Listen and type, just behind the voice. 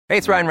Hey,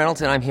 it's Ryan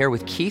Reynolds, and I'm here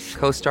with Keith,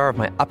 co-star of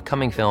my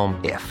upcoming film,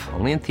 If,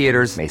 only in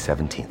theaters May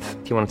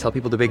 17th. Do you want to tell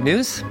people the big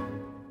news?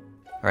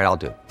 All right, I'll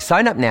do it.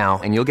 Sign up now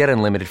and you'll get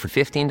unlimited for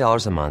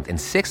 $15 a month and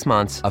 6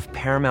 months of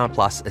Paramount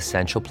Plus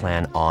Essential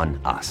Plan on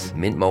us.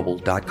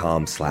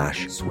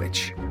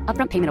 MintMobile.com/switch.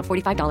 Upfront payment of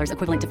 $45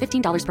 equivalent to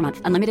 $15 per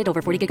month. Unlimited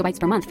over 40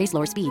 gigabytes per month. Face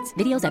lower speeds.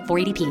 Videos at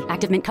 480p.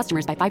 Active Mint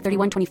customers by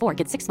 531.24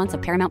 get 6 months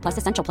of Paramount Plus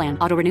Essential Plan.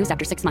 Auto renews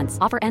after 6 months.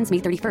 Offer ends May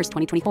 31st,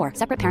 2024.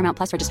 Separate Paramount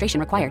Plus registration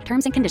required.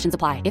 Terms and conditions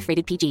apply if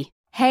rated PG.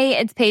 Hey,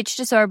 it's Paige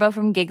DeSorbo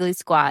from Giggly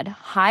Squad.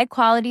 High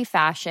quality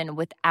fashion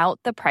without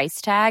the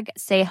price tag.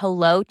 Say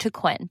hello to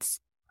Quince.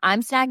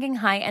 I'm snagging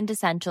high-end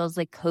essentials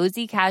like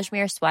cozy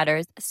cashmere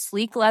sweaters,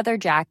 sleek leather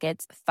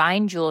jackets,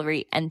 fine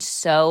jewelry, and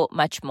so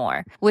much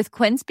more. With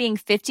Quince being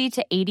 50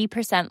 to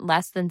 80%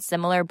 less than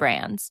similar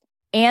brands.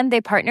 And they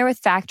partner with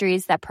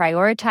factories that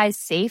prioritize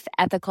safe,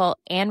 ethical,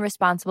 and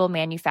responsible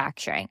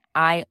manufacturing.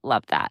 I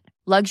love that.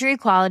 Luxury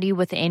quality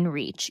within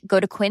reach. Go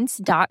to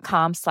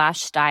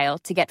quince.com/style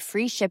to get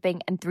free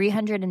shipping and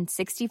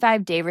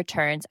 365-day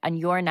returns on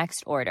your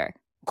next order.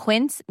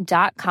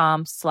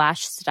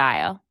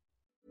 Quince.com/style.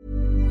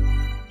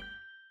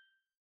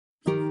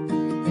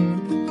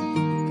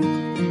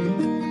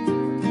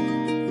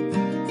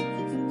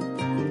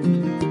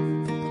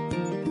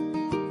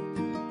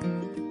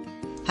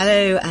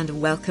 Hello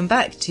and welcome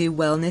back to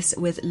Wellness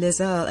with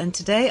Liz Earle, and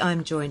today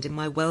I'm joined in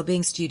my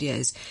wellbeing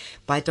studios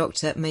by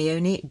Dr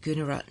Mayoni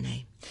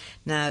Gooneratne.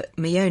 Now,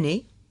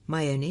 Mayoni,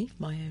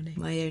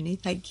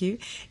 thank you,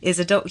 is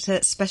a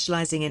doctor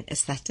specialising in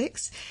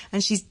aesthetics,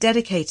 and she's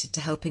dedicated to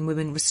helping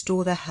women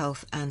restore their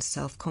health and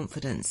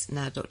self-confidence.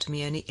 Now, Dr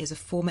Mayoni is a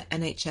former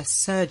NHS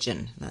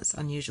surgeon. That's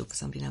unusual for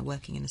somebody now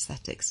working in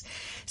aesthetics,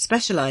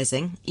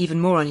 specialising,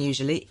 even more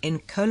unusually,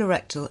 in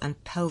colorectal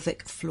and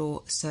pelvic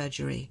floor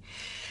surgery.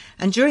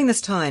 And during this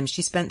time,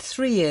 she spent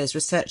 3 years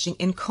researching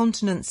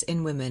incontinence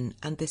in women,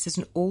 and this is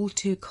an all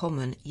too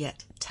common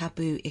yet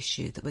taboo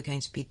issue that we're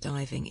going to be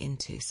diving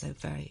into, so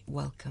very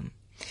welcome.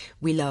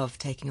 We love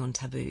taking on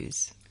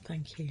taboos.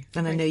 Thank you.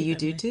 And I know you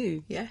do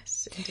too.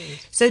 Yes,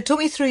 indeed. So talk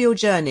me through your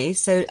journey.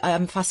 So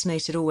I'm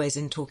fascinated always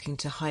in talking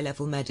to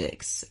high-level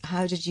medics.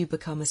 How did you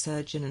become a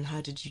surgeon and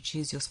how did you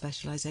choose your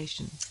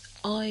specialisation?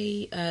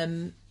 I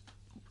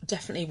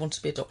definitely wanted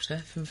to be a doctor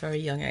from a very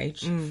young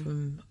age,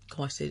 from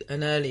quite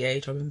an early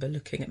age. I remember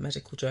looking at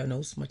medical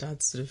journals, my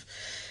dad's sort of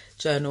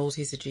journals,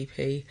 he's a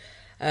GP,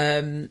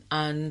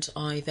 and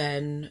I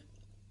then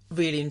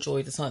really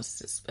enjoyed the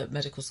sciences at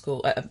medical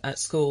school, at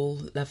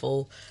school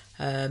level,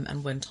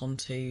 and went on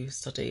to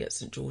study at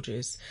St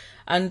George's.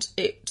 And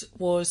it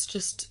was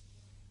just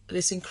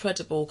this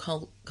incredible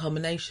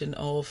culmination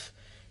of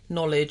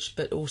knowledge,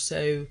 but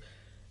also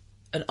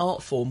an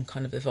art form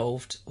kind of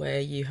evolved,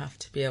 where you have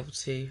to be able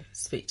to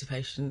speak to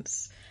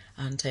patients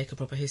and take a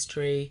proper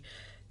history,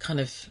 kind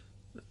of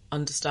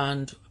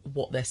understand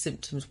what their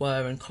symptoms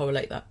were and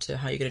correlate that to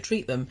how you're going to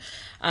treat them.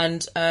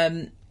 And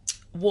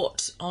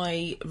what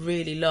I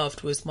really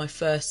loved was my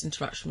first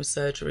interaction with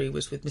surgery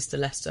was with Mr.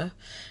 Lester,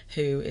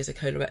 who is a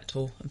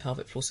colorectal and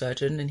pelvic floor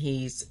surgeon, and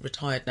he's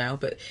retired now,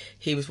 but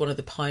he was one of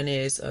the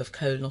pioneers of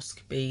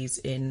colonoscopies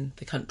in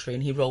the country,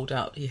 and he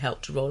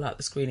helped to roll out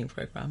the screening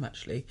programme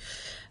actually,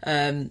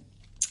 to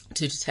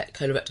detect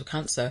colorectal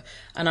cancer.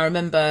 And I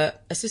remember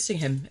assisting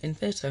him in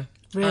theatre.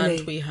 Really?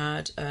 And we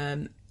had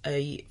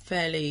a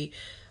fairly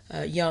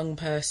young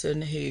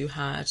person who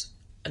had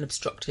a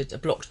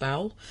blocked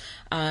bowel,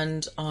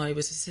 and I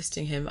was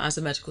assisting him as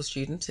a medical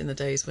student in the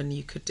days when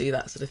you could do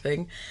that sort of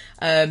thing,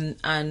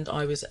 and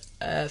I was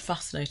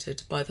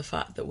fascinated by the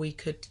fact that we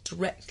could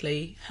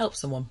directly help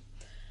someone.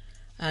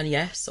 And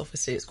yes,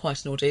 obviously it's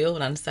quite an ordeal,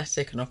 an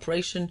anaesthetic, an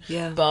operation,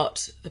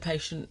 but the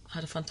patient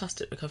had a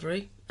fantastic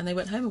recovery and they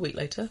went home a week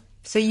later.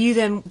 So you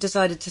then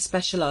decided to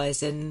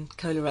specialise in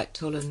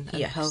colorectal and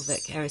Yes.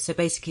 pelvic areas, so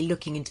basically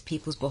looking into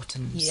people's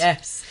bottoms.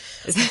 Yes.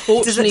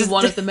 Unfortunately,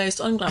 one of the most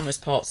unglamorous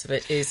parts of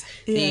it is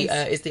the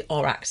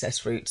R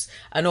access routes.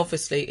 And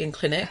obviously in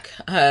clinic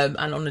and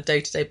on a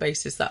day-to-day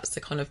basis, that's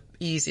the kind of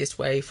easiest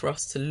way for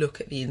us to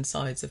look at the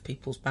insides of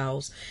people's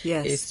bowels,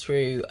 is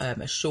through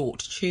a short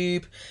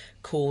tube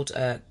called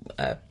a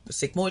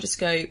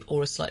sigmoidoscope,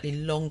 or a slightly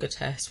longer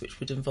test which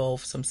would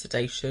involve some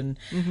sedation,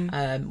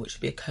 which would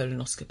be a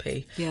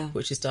colonoscopy,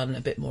 which is done a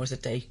bit more as a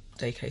day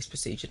case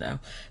procedure now.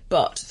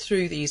 But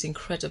through these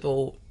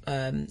incredible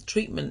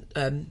treatment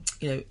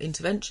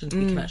interventions,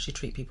 we can actually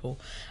treat people.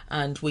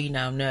 And we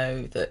now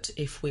know that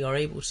if we are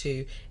able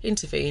to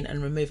intervene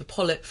and remove a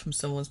polyp from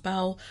someone's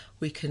bowel,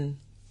 we can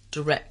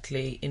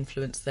directly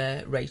influence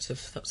their rate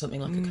of something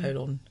like a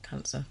colon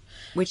cancer.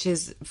 Which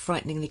is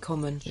frighteningly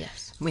common.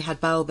 Yes. We had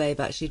Bowel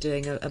Babe actually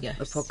doing a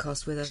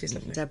podcast with us,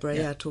 Deborah,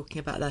 Yeah. talking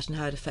about that and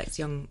how it affects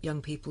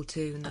young people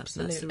too, and that's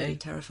a Absolutely. really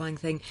terrifying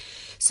thing.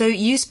 So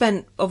you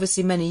spent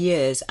obviously many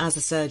years as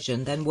a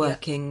surgeon, then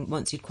working,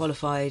 once you'd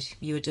qualified,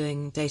 you were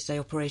doing day-to-day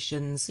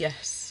operations.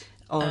 Yes.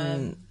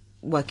 On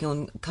working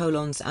on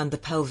colons and the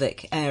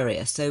pelvic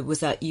area. So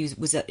was that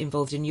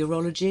involved in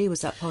urology?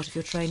 Was that part of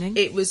your training?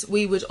 It was.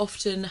 We would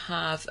often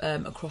have a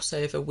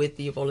crossover with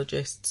the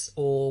urologists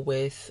or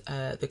with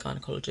the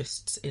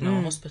gynecologists in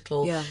our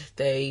hospital. Yeah.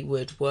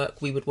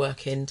 We would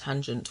work in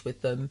tangent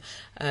with them.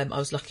 I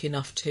was lucky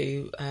enough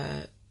to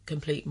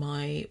complete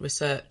my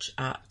research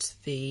at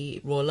the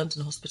Royal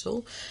London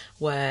Hospital,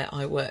 where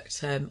I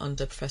worked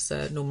under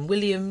Professor Norman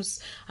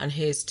Williams and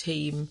his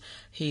team.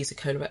 He's a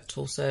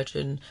colorectal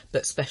surgeon,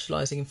 but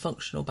specialising in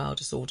functional bowel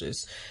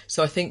disorders.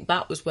 So I think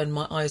that was when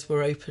my eyes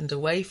were opened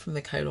away from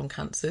the colon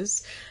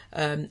cancers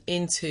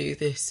into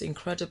this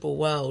incredible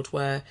world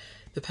where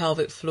the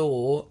pelvic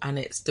floor and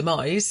its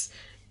demise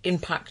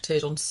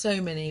impacted on so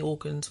many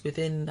organs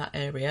within that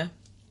area,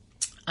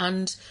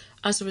 and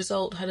as a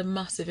result had a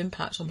massive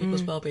impact on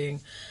people's well-being.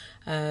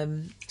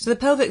 So the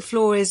pelvic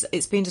floor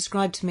it's been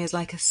described to me as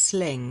like a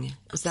sling.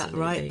 Is that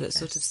right? That yes.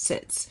 sort of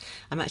sits.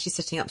 I'm actually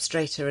sitting up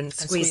straighter and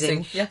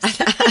squeezing yes.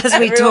 as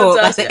we talk. Does,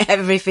 I think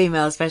every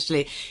female,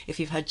 especially if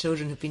you've had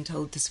children, have been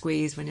told to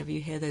squeeze whenever you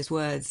hear those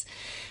words.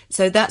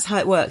 So that's how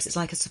it works. It's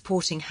like a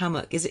supporting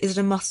hammock. Is it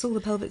a muscle, the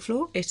pelvic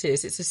floor? It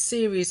is. It's a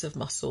series of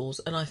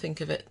muscles, and I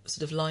think of it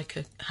sort of like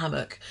a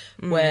hammock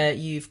where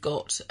you've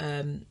got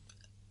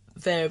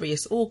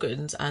various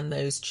organs and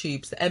those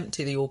tubes that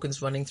empty the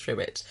organs running through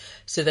it.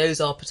 So those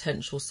are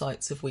potential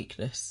sites of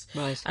weakness.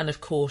 Right. And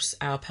of course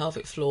our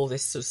pelvic floor,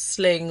 this sort of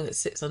sling that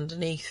sits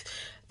underneath,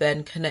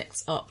 then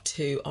connects up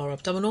to our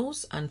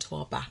abdominals and to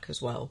our back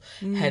as well.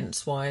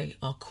 Hence why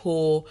our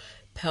core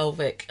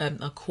pelvic,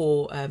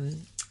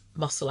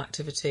 muscle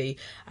activity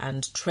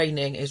and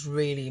training is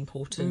really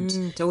important.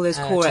 So all those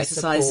core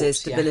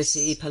exercises, support, stability,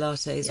 yes.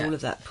 Pilates, all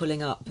of that,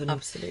 pulling up and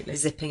Absolutely.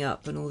 zipping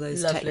up and all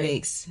those Lovely.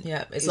 techniques.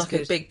 Yeah, it's is like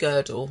good. a big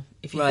girdle,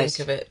 if you Right. think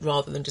of it,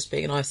 rather than just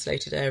being an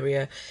isolated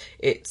area.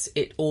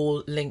 It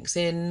all links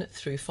in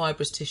through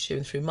fibrous tissue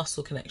and through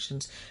muscle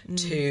connections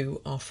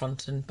to our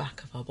front and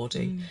back of our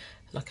body,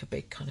 like a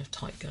big kind of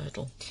tight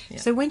girdle. Yeah.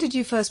 So when did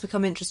you first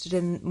become interested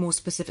in, more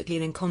specifically,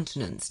 in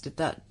incontinence? Did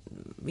that,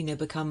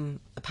 become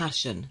a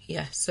passion?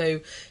 Yeah,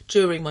 so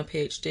during my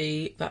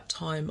PhD, that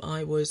time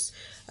I was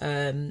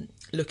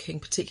looking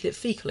particularly at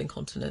faecal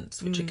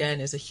incontinence, which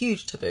again is a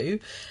huge taboo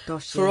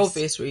for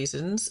obvious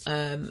reasons.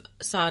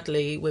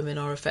 Sadly, women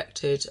are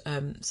affected,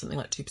 something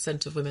like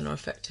 2% of women are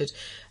affected.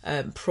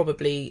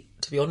 Probably,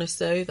 to be honest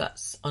though,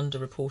 that's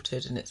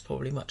underreported and it's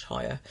probably much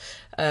higher.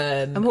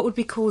 And what would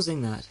be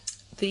causing that?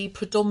 The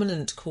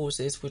predominant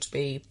causes would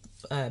be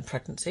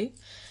pregnancy,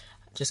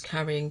 just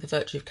the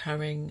virtue of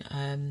carrying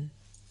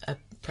a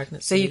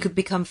pregnancy. So you could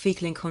become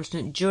fecal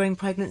incontinent during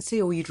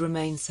pregnancy, or you'd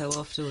remain so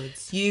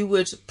afterwards? You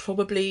would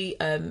probably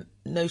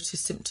notice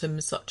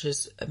symptoms such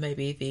as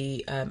maybe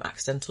the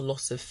accidental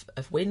loss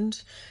of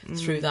wind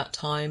through that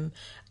time.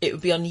 It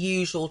would be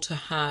unusual to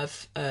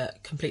have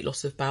complete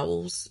loss of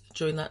bowels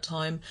during that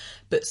time,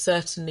 but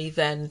certainly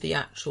then the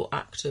actual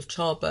act of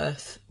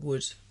childbirth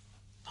would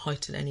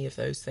heighten any of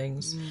those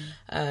things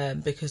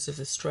because of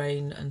the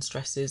strain and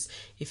stresses.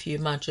 If you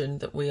imagine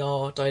that we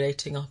are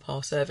dilating up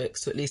our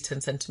cervix to at least 10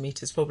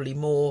 centimetres, probably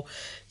more,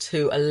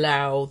 to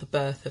allow the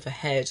birth of a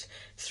head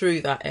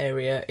through that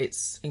area,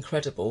 it's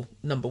incredible,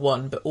 number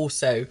one, but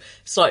also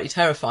slightly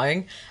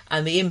terrifying.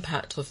 And the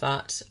impact of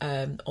that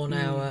on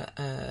our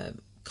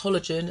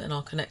collagen and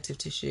our connective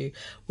tissue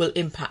will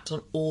impact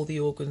on all the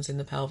organs in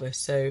the pelvis.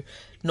 So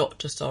not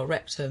just our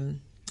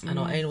rectum and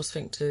our anal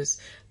sphincters,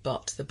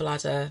 but the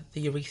bladder,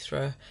 the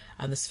urethra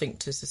and the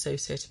sphincters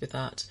associated with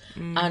that.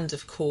 And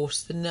of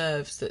course the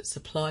nerves that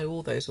supply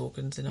all those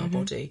organs in our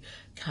body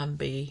can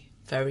be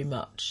very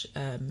much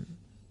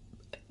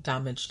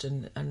damaged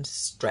and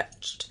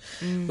stretched,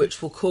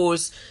 which will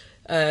cause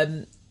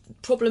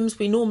problems.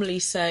 We normally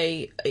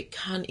say it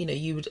can,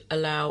 you would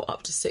allow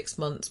up to 6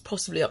 months,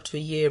 possibly up to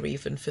a year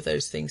even, for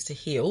those things to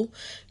heal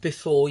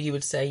before you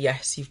would say,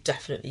 yes, you've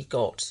definitely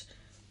got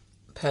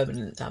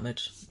permanent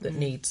damage that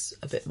needs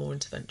a bit more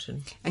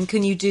intervention. And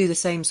can you do the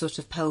same sort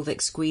of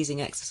pelvic squeezing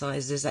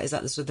exercises? Is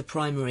that the sort of the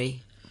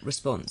primary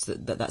response,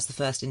 that's the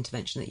first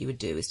intervention that you would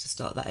do, is to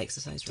start that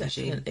exercise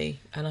regime? Definitely.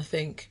 And I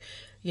think,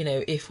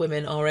 if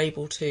women are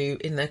able to,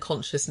 in their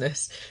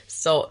consciousness,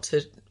 start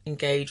to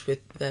engage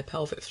with their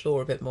pelvic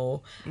floor a bit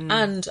more,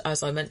 and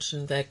as I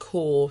mentioned, their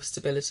core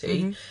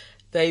stability,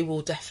 they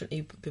will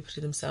definitely be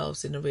putting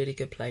themselves in a really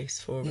good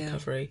place for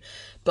recovery.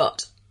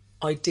 But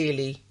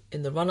ideally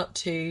in the run-up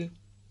to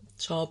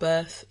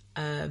childbirth,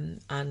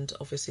 and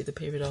obviously the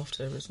period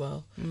after as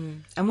well.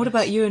 And what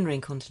about urinary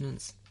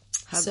incontinence?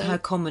 How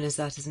common is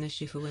that as an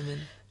issue for women?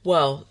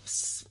 Well,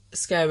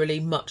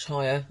 scarily much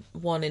higher.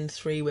 1 in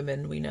 3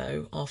 women we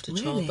know after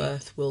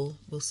childbirth will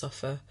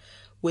suffer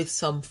with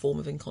some form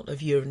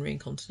of urinary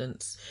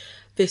incontinence.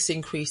 This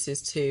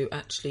increases to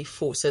actually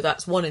 4. So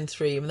that's 1 in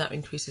 3, and that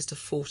increases to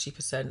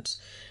 40%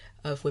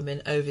 of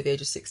women over the age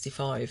of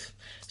 65.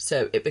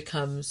 So it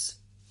becomes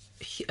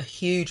a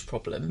huge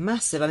problem.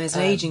 Massive. I mean, it's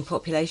an ageing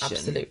population.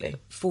 Absolutely.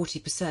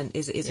 40%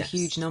 is Yes. a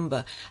huge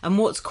number. And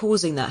what's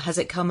causing that? Has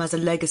it come as a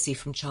legacy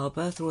from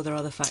childbirth, or are there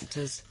other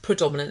factors?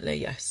 Predominantly,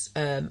 yes.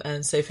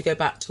 And so if we go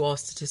back to our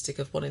statistic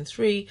of 1 in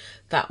 3,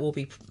 that will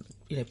be,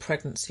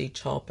 pregnancy,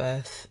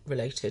 childbirth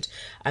related.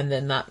 And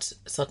then that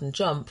sudden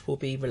jump will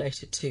be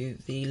related to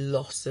the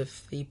loss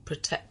of the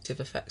protective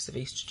effects of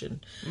oestrogen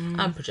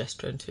and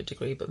progesterone to a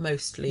degree, but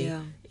mostly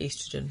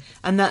oestrogen.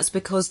 And that's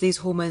because these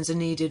hormones are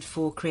needed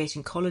for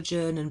creating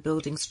collagen and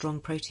building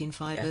strong protein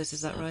fibres, Yes,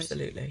 is that right?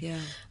 Absolutely.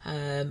 Yeah.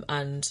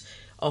 And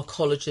our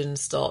collagen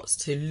starts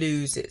to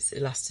lose its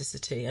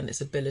elasticity and its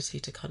ability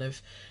to kind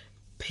of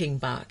ping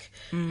back,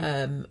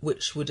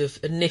 which would have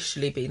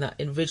initially been that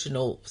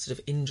original sort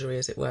of injury,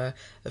 as it were,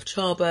 of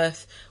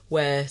childbirth,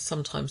 where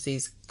sometimes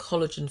these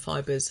collagen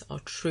fibres are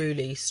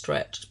truly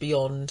stretched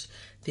beyond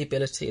the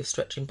ability of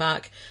stretching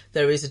back.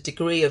 There is a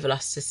degree of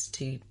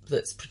elasticity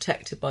that's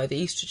protected by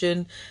the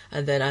oestrogen,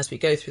 and then as we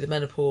go through the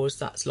menopause,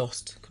 that's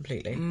lost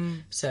completely.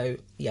 So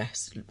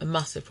yes, a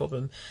massive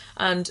problem.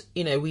 And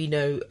we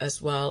know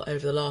as well,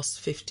 over the last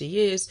 50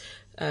 years,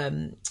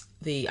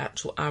 the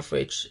actual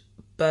average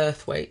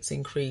birth weights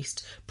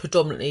increased.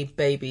 Predominantly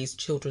babies,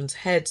 children's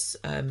heads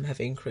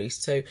have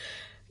increased. So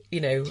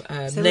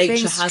So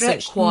nature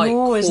hasn't quite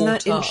more, isn't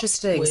caught that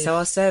interesting? up with, So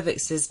our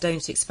cervixes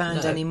don't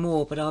expand No.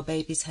 anymore, but our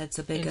babies' heads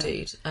are bigger.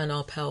 Indeed, and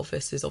our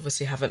pelvises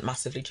obviously haven't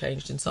massively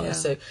changed in size. Yeah.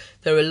 So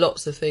there are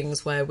lots of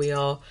things where we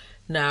are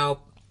now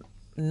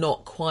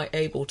not quite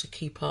able to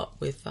keep up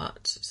with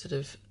that sort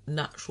of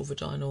natural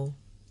vaginal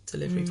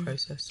delivery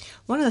process.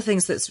 One of the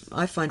things that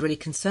I find really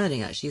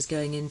concerning actually is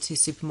going into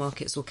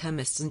supermarkets or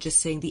chemists and just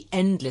seeing the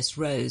endless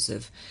rows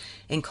of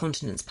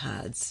incontinence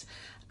pads.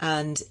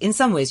 And in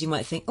some ways you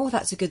might think, oh,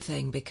 that's a good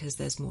thing because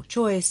there's more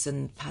choice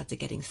and pads are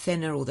getting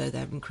thinner, although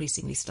they're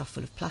increasingly stuffed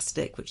full of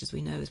plastic, which, as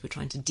we know, is we're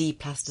trying to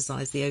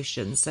deplasticize the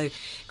ocean. So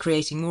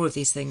creating more of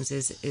these things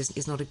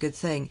is not a good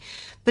thing.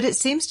 But it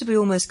seems to be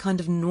almost kind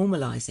of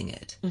normalising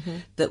it,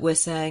 that we're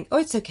saying, oh,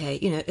 it's okay,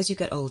 as you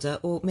get older,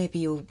 or maybe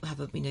you'll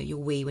have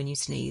you'll wee when you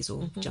sneeze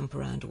or jump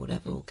around or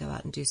whatever, or go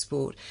out and do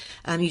sport.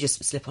 You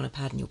just slip on a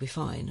pad and you'll be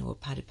fine, or a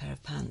padded pair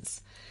of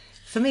pants.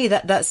 For me,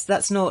 that's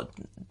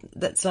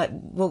like,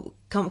 well,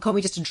 can't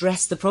we just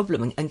address the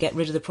problem and get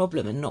rid of the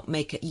problem and not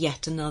make it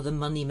yet another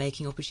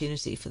money-making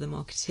opportunity for the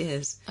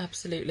marketeers?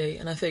 Absolutely.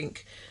 And I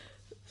think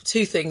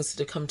two things that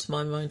have come to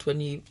my mind when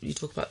you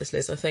talk about this,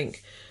 Liz. I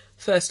think,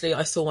 firstly,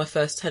 I saw my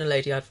first Tenor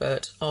Lady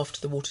advert after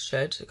the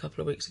watershed a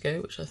couple of weeks ago,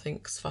 which I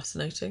think is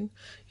fascinating.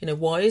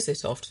 Why is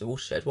it after the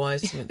watershed? Why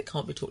is it something that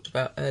can't be talked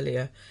about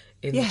earlier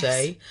in the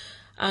day?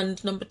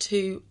 And number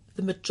two,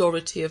 the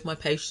majority of my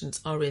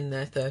patients are in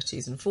their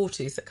 30s and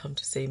 40s that come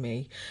to see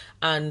me,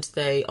 and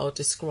they are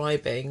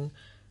describing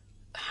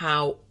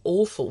how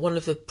awful. One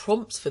of the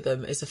prompts for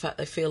them is the fact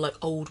they feel like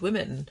old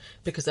women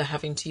because they're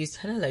having to use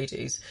Tenor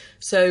Ladies.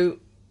 So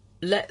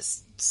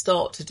let's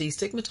start to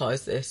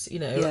destigmatise this,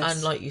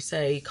 and like you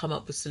say, come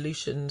up with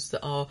solutions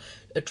that are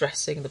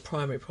addressing the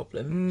primary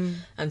problem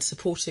and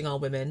supporting our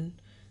women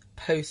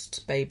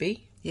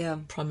post-baby. Yeah,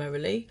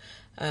 primarily.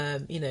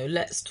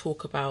 Let's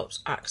talk about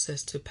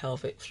access to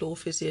pelvic floor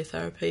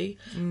physiotherapy,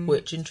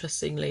 which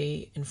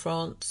interestingly in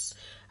France,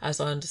 as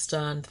I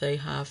understand, they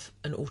have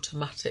an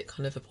automatic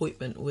kind of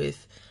appointment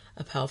with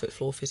a pelvic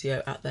floor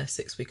physio at their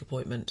 6-week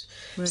appointment.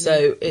 Really?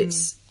 So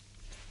it's,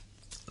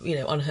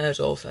 unheard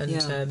of.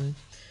 And,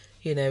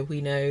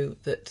 we know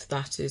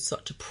that is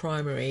such a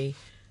primary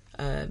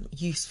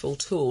useful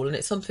tool, and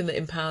it's something that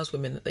empowers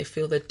women, that they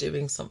feel they're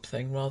doing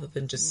something rather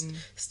than just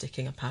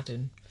sticking a pad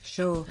in.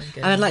 Sure.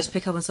 And I'd like to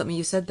pick up on something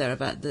you said there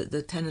about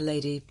the Tenor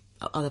Lady,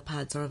 other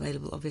pads are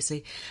available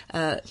obviously,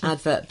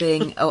 advert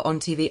being on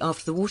TV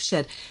after the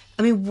watershed.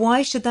 I mean,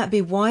 why should that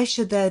be? Why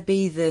should there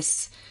be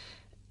this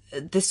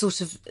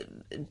sort of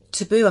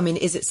taboo? I mean,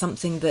 is it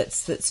something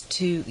that's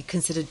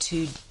considered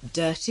too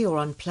dirty or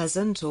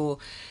unpleasant, or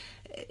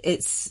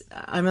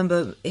I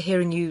remember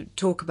hearing you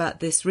talk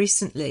about this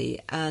recently,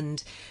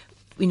 and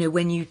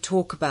when you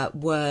talk about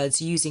words,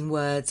 using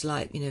words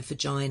like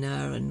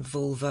vagina and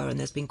vulva, and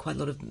there's been quite a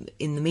lot of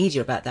in the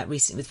media about that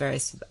recently, with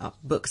various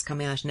books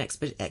coming out and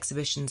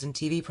exhibitions and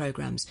TV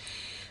programmes.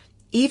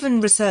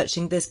 Even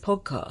researching this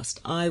podcast,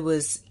 I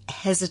was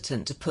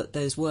hesitant to put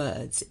those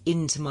words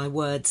into my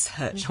word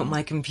search on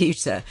my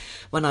computer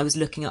when I was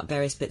looking up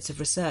various bits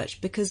of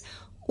research, because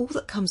all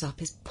that comes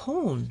up is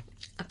porn.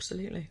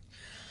 Absolutely.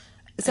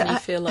 So and you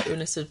feel like you're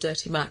in a sort of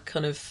dirty Mac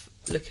kind of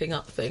looking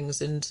up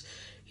things, and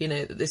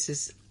that this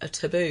is a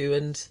taboo,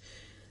 and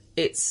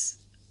it's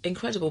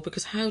incredible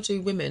because how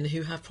do women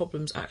who have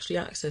problems actually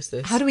access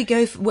this? How do we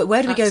go?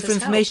 Where do we go for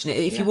information?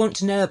 Help? If you want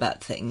to know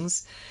about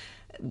things,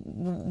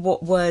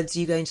 what words are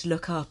you going to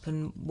look up,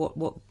 and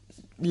what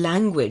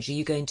language are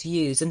you going to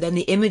use? And then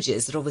the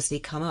images that obviously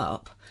come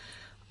up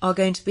are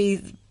going to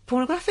be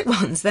pornographic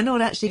ones. They're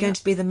not actually going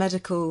to be the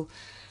medical.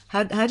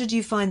 How did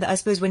you find that? I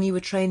suppose when you were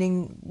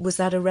training, was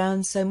that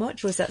around so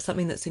much, or is that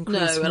something that's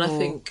increased? No, and more? I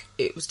think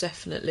it was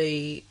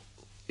definitely,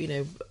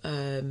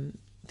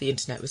 the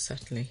internet was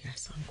certainly,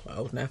 yes, I'm quite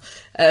old now,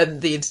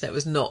 the internet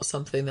was not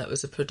something that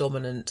was a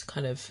predominant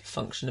kind of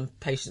function, and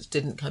patients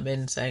didn't come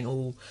in saying,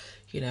 oh,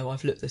 you know,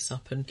 I've looked this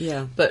up.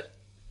 But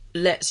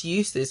let's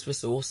use this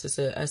resource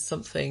as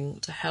something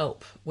to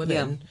help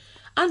women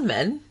and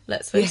men,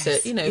 let's face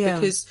it, you know,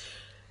 because...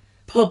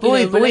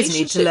 boys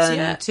need to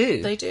learn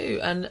too. They do,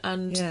 and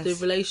the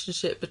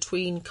relationship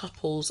between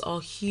couples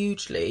are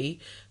hugely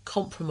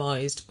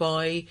compromised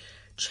by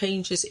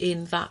changes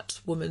in that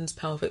woman's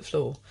pelvic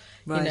floor.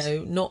 Right. You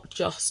know, not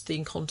just the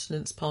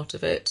incontinence part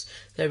of it.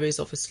 There is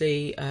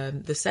obviously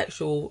the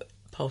sexual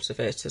part of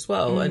it as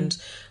well. And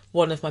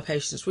one of my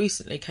patients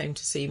recently came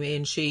to see me,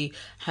 and she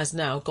has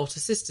now got a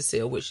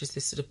cystocele, which is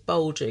this sort of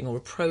bulging or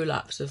a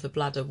prolapse of the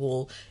bladder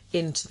wall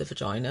into the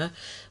vagina,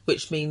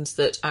 which means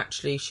that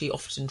actually she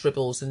often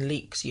dribbles and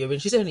leaks urine.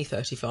 She's only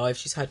 35.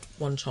 She's had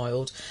one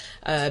child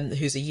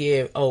who's a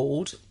year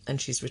old, and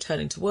she's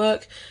returning to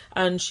work.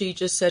 And she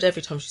just said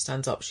every time she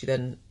stands up, she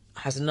then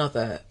has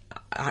another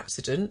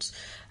accident.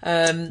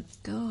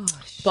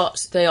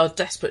 But they are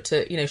desperate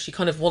to, you know, she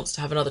kind of wants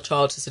to have another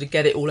child to sort of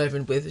get it all over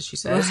and with, as she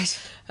says,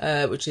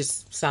 which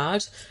is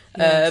sad.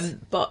 Yes.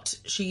 But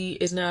she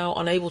is now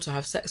unable to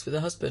have sex with her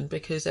husband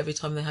because every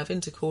time they have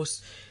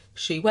intercourse,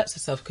 she wets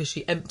herself because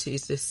she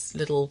empties this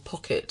little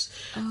pocket.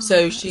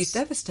 So she's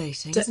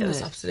devastating, isn't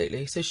it?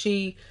 Absolutely. So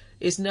she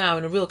is now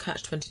in a real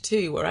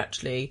catch-22 where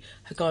actually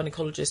her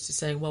gynaecologist is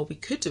saying, well, we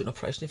could do an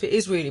operation if it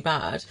is really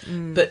bad,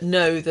 but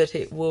know that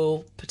it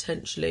will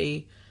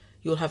potentially,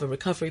 you'll have a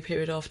recovery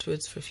period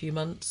afterwards for a few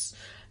months,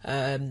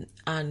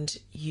 and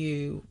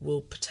you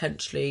will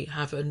potentially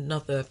have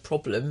another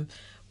problem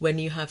when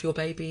you have your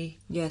baby,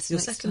 your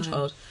second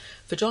child,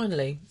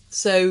 vaginally.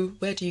 So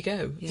where do you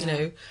go? You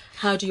know,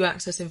 how do you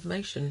access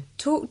information?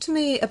 Talk to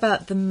me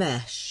about the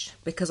mesh,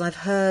 because I've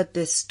heard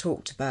this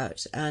talked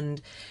about,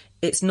 and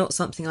it's not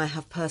something I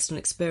have personal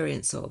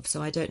experience of,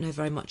 so I don't know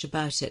very much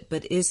about it.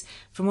 But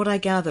from what I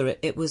gather,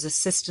 it was a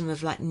system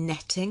of like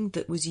netting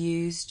that was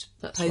used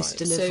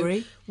post-delivery.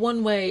 Right. So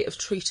one way of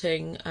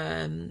treating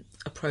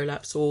a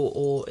prolapse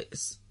or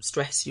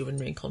stress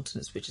urinary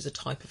incontinence, which is a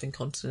type of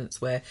incontinence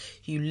where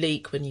you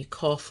leak when you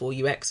cough or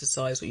you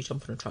exercise or you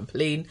jump on a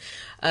trampoline,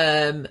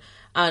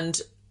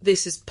 and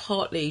this is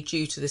partly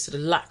due to this sort of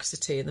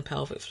laxity in the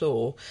pelvic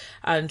floor.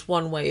 And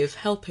one way of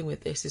helping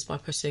with this is by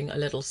putting a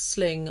little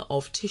sling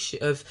of tissue,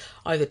 of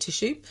either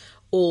tissue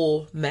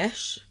or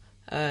mesh,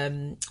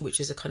 which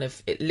is a kind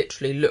of, it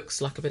literally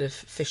looks like a bit of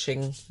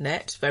fishing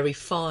net, very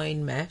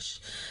fine mesh,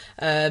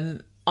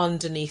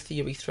 underneath the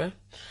urethra.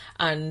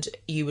 And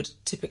you would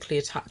typically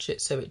attach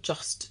it so it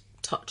just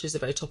touches the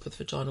very top of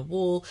the vaginal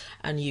wall,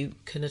 and you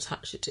can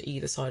attach it to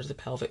either side of the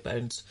pelvic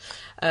bones,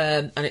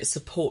 and it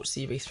supports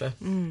the urethra.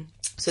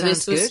 So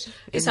sounds good.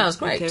 It sounds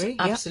great, theory,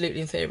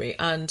 absolutely in theory.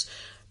 And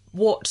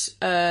what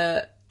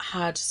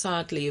had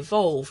sadly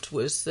evolved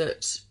was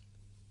that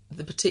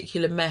the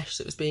particular mesh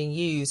that was being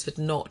used had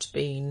not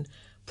been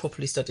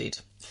properly studied,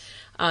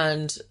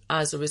 and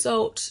as a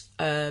result,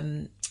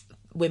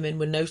 women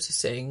were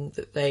noticing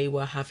that they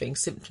were having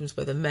symptoms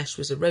where the mesh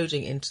was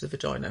eroding into the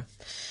vagina.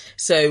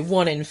 So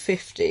 1 in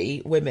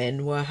 50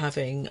 women were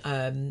having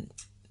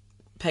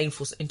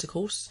painful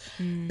intercourse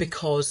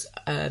because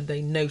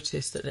they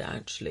noticed that it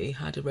actually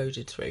had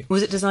eroded through.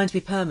 Was it designed to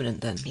be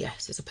permanent then?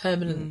 Yes, it's a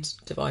permanent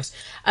device.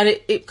 And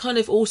it kind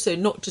of also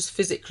not just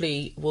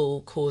physically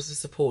will cause the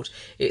support,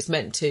 it's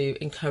meant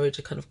to encourage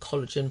a kind of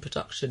collagen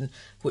production,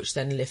 which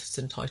then lifts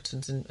and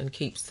tightens and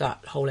keeps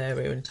that whole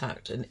area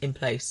intact and in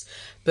place.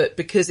 But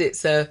because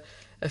it's a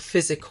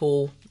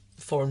physical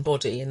foreign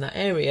body in that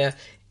area,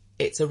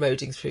 it's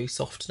eroding through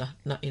soft,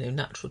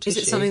 natural tissue.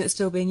 Is it something that's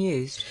still being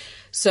used?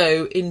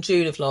 So in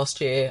June of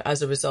last year,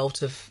 as a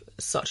result of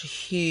such a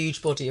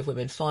huge body of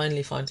women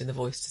finally finding the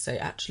voice to say,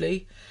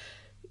 actually,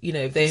 you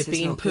know, they have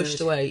been pushed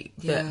away,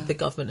 that the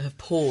government have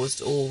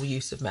paused all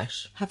use of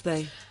mesh. Have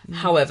they?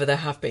 However, there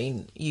have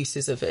been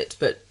uses of it,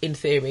 but in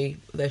theory,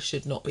 there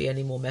should not be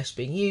any more mesh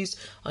being used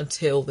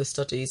until the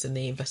studies and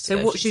the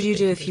investigations. So what should you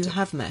do if you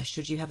have mesh?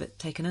 Should you have it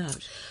taken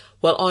out?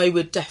 Well, I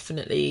would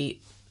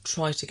definitely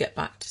try to get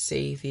back to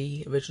see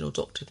the original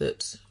doctor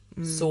that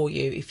saw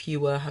you if you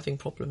were having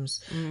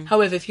problems.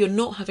 However, if you're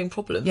not having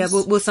problems,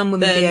 will some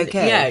women be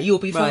okay? Yeah, you'll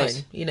be fine.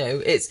 You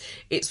know,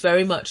 it's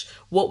very much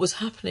what was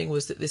happening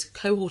was that this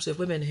cohort of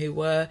women who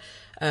were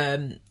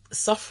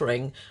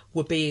suffering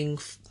were being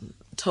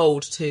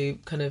told to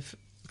kind of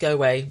go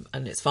away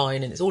and it's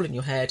fine and it's all in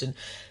your head.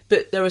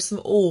 But there are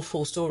some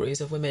awful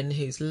stories of women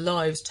whose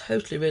lives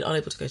totally ruined,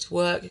 unable to go to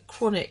work,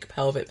 chronic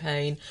pelvic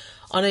pain,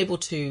 unable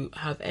to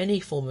have any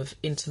form of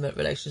intimate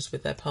relations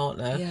with their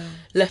partner,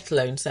 let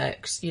alone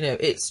sex. You know,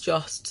 it's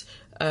just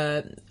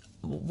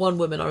one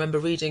woman, I remember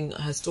reading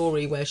her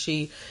story where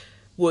she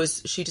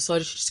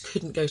decided she just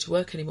couldn't go to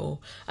work anymore,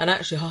 and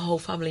actually her whole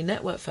family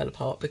network fell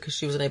apart because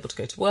she was unable to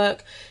go to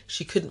work.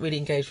 She couldn't really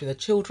engage with her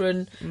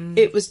children.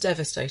 It was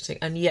devastating,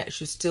 and yet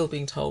she was still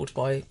being told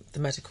by the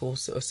medical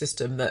sort of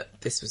system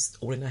that this was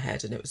all in her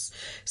head. And it was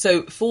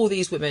so for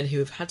these women who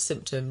have had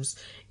symptoms,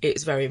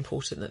 it's very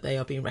important that they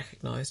are being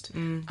recognised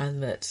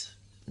and that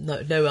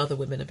no other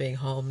women are being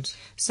harmed.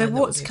 So and that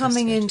what's we're being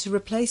coming in investigated. to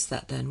replace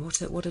that then?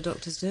 What are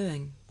doctors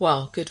doing?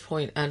 Well, good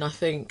point. And I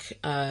think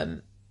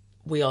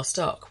we are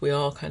stuck. We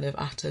are kind of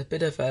at a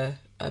bit of a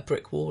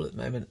brick wall at the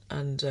moment,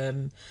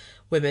 and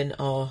women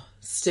are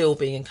still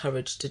being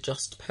encouraged to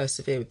just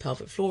persevere with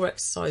pelvic floor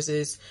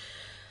exercises.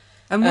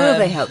 And will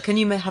they help? Can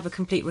you have a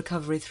complete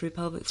recovery through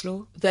pelvic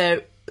floor?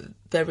 There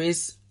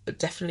is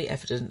definitely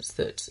evidence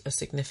that a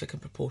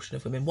significant proportion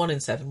of women, 1 in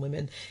 7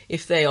 women,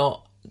 if they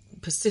are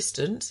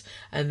persistent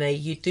and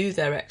you do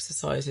their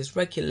exercises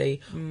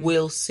regularly,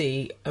 will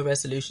see a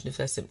resolution of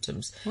their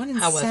symptoms. 1 in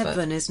However,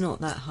 7 is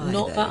not that high.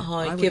 Not though. that I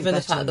high, wouldn't given the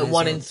bet fact on that those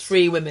 1 in odds.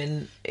 3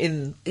 women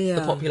in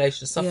the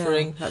population are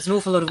suffering. Yeah, that's an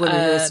awful lot of women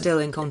who are still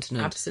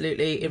incontinent.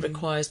 Absolutely, it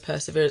requires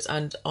perseverance,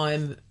 and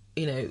I'm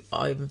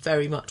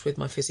very much with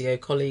my physio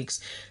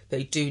colleagues.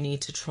 They do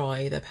need to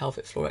try their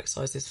pelvic floor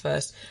exercises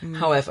first.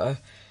 However,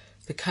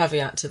 the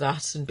caveat to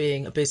that, and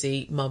being a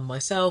busy mum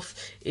myself,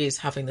 is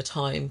having the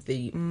time,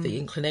 the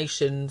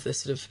inclination, the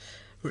sort of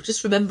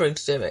just remembering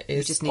to do it is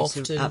you just need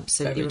often to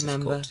absolutely very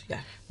remember. difficult. Yeah.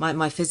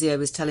 My physio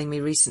was telling me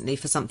recently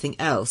for something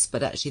else,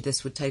 but actually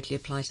this would totally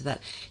apply to that,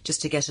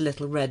 just to get a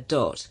little red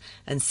dot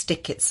and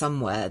stick it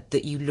somewhere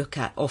that you look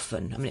at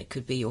often. I mean, it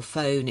could be your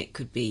phone, it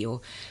could be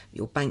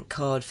your bank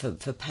card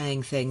for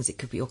paying things, it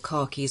could be your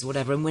car keys,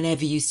 whatever. And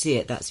whenever you see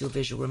it, that's your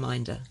visual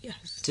reminder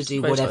to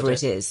do whatever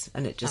it is.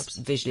 And it just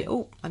visually,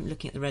 I'm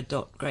looking at the red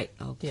dot. Great.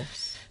 I'll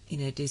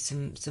do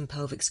some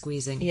pelvic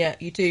squeezing. Yeah,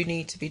 you do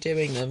need to be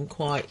doing them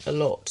quite a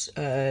lot.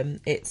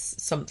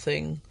 It's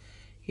something,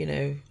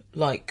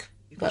 like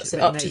that's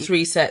up to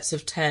 3 sets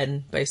of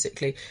 10,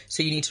 basically.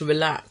 So you need to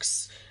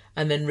relax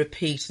and then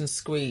repeat and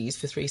squeeze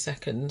for 3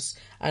 seconds,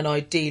 and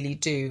ideally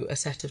do a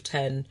set of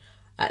 10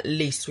 at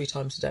least 3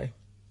 times a day.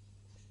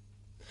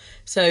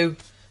 So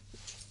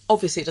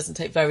obviously it doesn't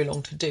take very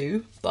long to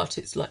do, but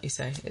it's like you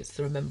say, it's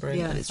the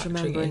remembering and it's factoring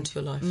remembering into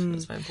your life.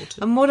 That's very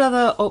important. And what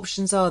other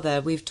options are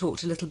there? We've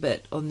talked a little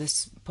bit on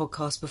this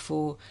podcast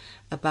before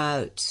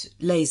about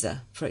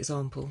laser, for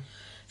example.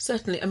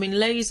 Certainly. I mean,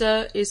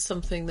 laser is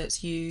something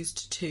that's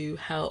used to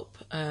help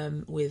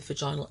with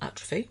vaginal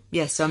atrophy.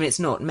 Yes, I mean, it's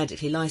not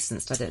medically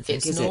licensed, I don't think,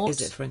 It's is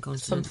it, for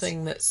incontinence?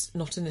 Something that's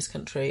not in this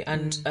country.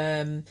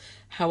 And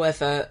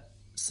however,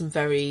 some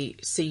very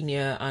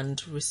senior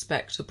and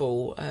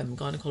respectable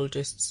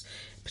gynecologists,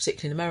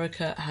 particularly in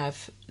America,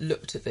 have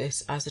looked at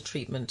this as a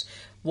treatment.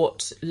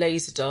 What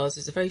laser does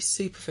is a very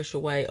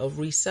superficial way of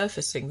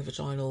resurfacing the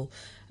vaginal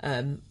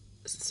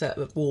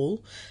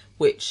wall,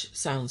 which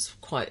sounds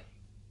quite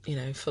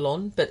full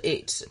on, but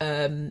it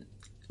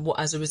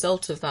as a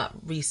result of that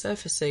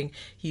resurfacing,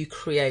 you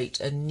create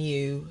a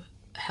new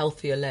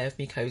healthier layer of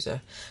mucosa,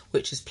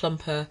 which is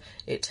plumper.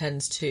 It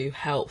tends to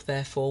help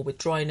therefore with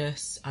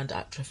dryness and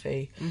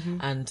atrophy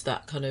and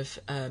that kind of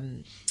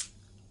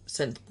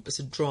sort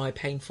of dry,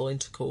 painful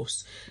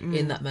intercourse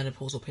in that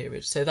menopausal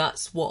period. So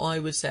that's what I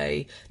would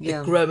say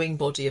the growing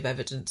body of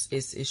evidence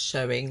is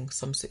showing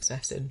some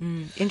success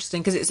in.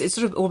 Interesting, because it's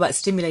sort of all about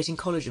stimulating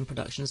collagen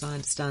production, as I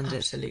understand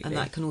Absolutely. it. And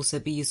that can also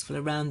be useful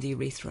around the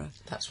urethra.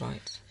 That's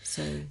right.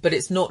 So, but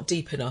it's not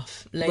deep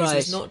enough. Laser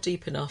is not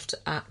deep enough to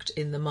act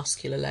in the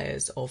muscular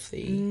layers of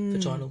the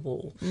vaginal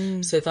wall.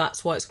 So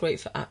that's why it's great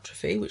for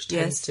atrophy, which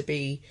tends to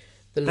be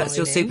the that's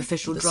your lining,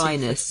 superficial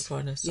dryness. Superficial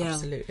dryness,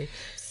 absolutely.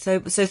 So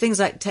things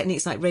like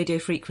techniques like radio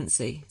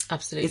frequency.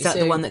 Absolutely. Is that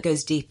the one that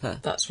goes deeper?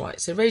 That's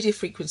right. So radio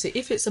frequency,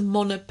 if it's a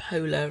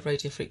monopolar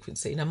radio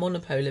frequency, now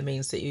monopolar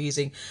means that you're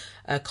using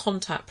a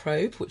contact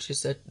probe, which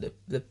is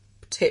the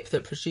tip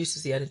that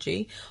produces the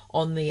energy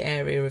on the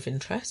area of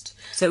interest.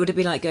 So would it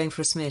be like going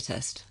for a smear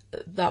test?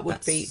 That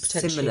would be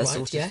potentially similar right,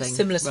 sort of thing.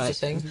 Similar sort of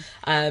thing.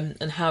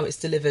 And how it's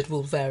delivered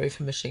will vary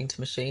from machine to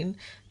machine,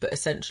 but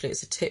essentially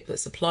it's a tip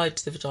that's applied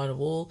to the vaginal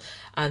wall,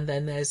 and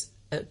then there's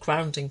a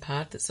grounding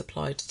pad that's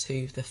applied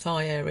to the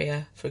thigh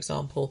area, for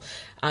example,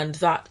 and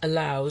that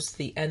allows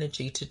the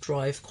energy to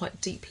drive quite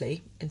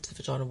deeply into the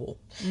vaginal wall,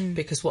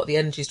 because what the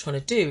energy is trying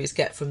to do is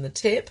get from the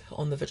tip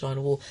on the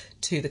vaginal wall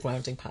to the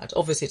grounding pad.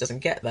 Obviously it doesn't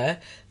get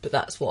there, but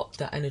that's what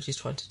that energy is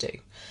trying to do,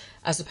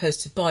 as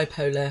opposed to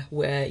bipolar,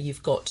 where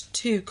you've got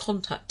 2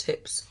 contact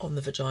tips on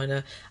the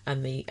vagina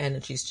and the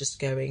energy is just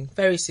going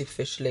very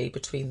superficially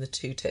between the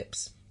 2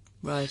 tips.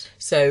 Right.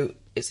 So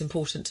it's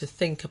important to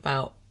think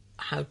about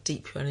how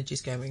deep your energy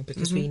is going,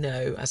 because we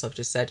know, as I've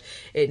just said,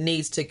 it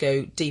needs to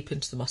go deep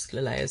into the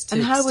muscular layers to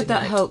And how would that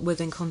stimulate. help with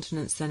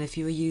incontinence then, if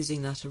you were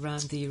using that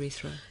around the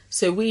urethra?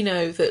 So we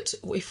know that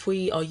if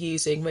we are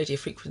using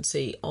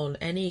radiofrequency on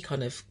any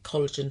kind of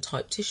collagen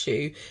type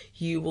tissue,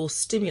 you will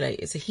stimulate,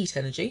 it's a heat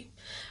energy,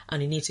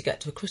 and you need to get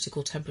to a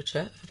critical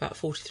temperature of about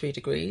 43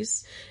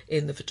 degrees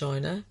in the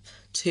vagina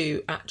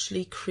to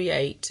actually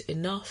create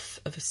enough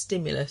of a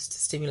stimulus to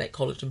stimulate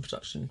collagen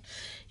production.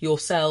 Your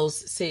cells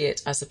see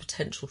it as a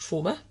potential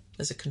trauma,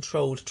 as a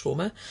controlled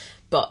trauma,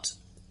 but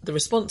the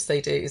response they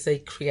do is they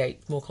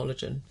create more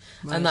collagen.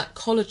 Right. And that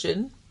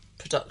collagen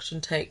production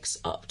takes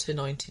up to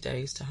 90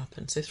 days to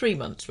happen, so 3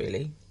 months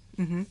really.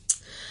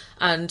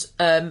 And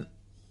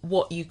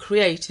what you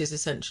create is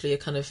essentially a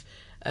kind of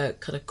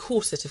kind of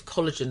corset of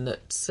collagen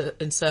that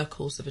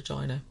encircles the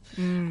vagina,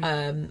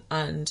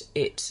 and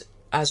it,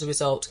 as a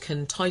result,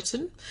 can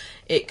tighten.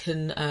 It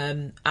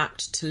can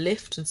act to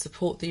lift and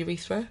support the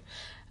urethra.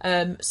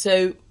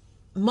 So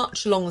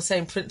much along the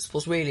same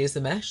principles really as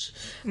the mesh,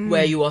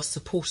 where you are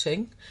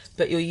supporting,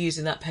 but you're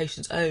using that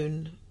patient's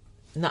own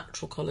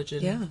natural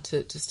collagen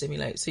to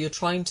stimulate. So you're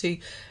trying to,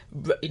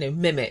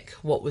 mimic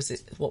what was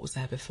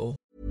there before.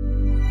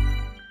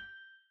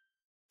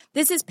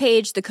 This is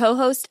Paige, the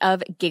co-host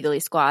of Giggly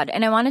Squad,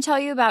 and I want to tell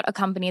you about a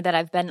company that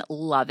I've been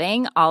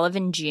loving, Olive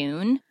 &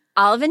 June.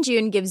 Olive &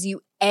 June gives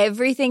you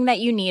everything that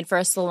you need for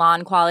a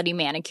salon-quality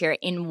manicure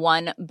in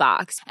one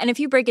box. And if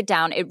you break it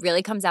down, it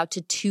really comes out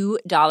to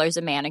 $2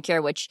 a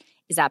manicure, which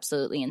is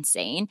absolutely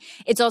insane.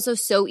 It's also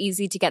so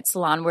easy to get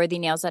salon-worthy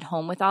nails at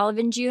home with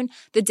Olive & June.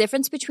 The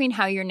difference between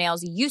how your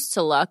nails used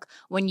to look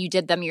when you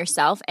did them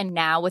yourself and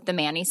now with the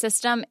Mani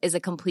system is a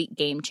complete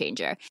game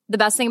changer. The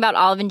best thing about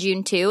Olive &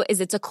 June, too, is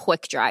it's a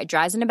quick dry.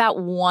 Dries in about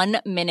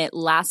 1 minute,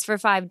 lasts for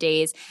 5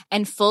 days,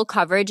 and full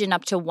coverage in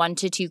up to 1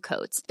 to 2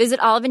 coats.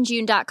 Visit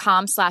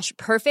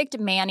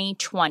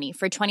oliveandjune.com/perfectmani20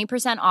 for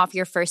 20% off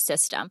your first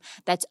system.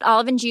 That's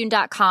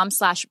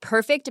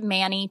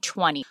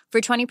oliveandjune.com/perfectmani20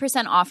 for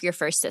 20% off your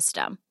first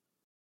system.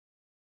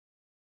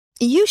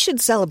 You should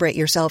celebrate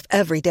yourself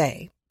every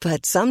day,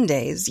 but some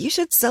days you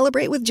should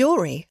celebrate with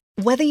jewelry.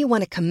 Whether you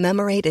want to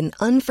commemorate an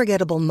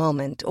unforgettable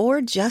moment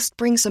or just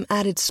bring some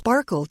added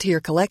sparkle to your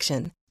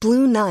collection,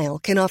 Blue Nile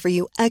can offer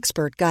you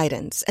expert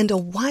guidance and a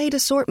wide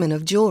assortment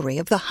of jewelry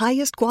of the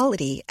highest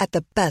quality at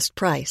the best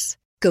price.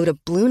 Go to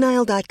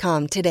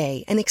BlueNile.com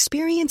today and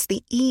experience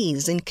the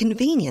ease and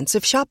convenience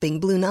of shopping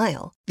Blue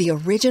Nile, the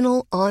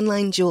original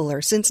online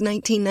jeweler since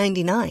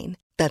 1999.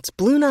 That's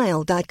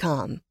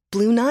BlueNile.com.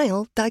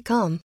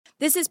 BlueNile.com.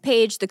 This is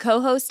Paige, the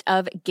co-host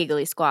of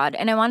Giggly Squad,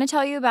 and I want to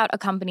tell you about a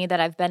company that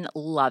I've been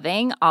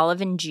loving,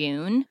 Olive &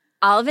 June.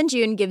 Olive &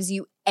 June gives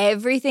you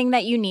everything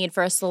that you need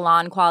for a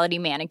salon-quality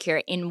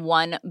manicure in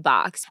one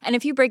box. And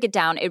if you break it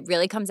down, it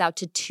really comes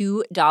out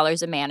to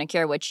 $2 a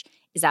manicure, which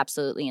is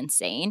absolutely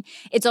insane.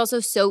 It's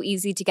also so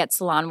easy to get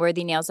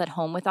salon-worthy nails at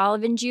home with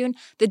Olive & June.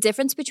 The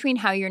difference between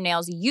how your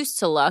nails used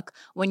to look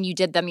when you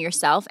did them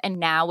yourself and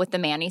now with the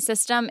Mani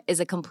system is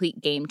a complete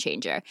game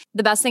changer.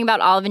 The best thing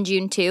about Olive &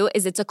 June, too,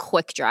 is it's a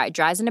quick dry.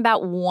 Dries in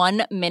about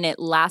 1 minute,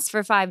 lasts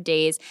for 5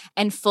 days,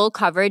 and full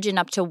coverage in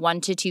up to 1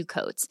 to 2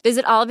 coats.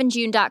 Visit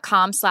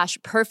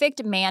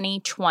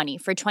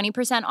oliveandjune.com/perfectmani20 for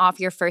 20%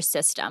 off your first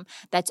system.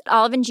 That's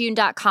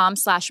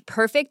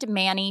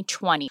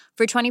oliveandjune.com/perfectmani20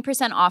 for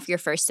 20% off your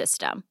first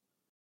system.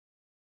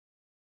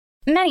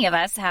 Many of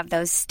us have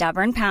those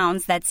stubborn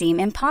pounds that seem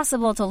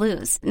impossible to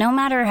lose, no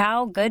matter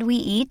how good we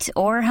eat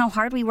or how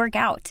hard we work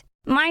out.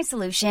 My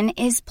solution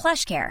is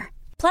PlushCare.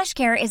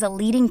 PlushCare is a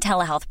leading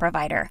telehealth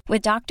provider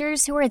with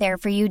doctors who are there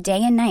for you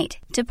day and night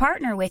to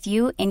partner with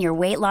you in your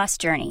weight loss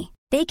journey.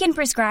 They can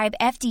prescribe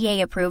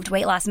FDA-approved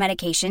weight loss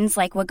medications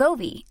like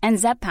Wegovy and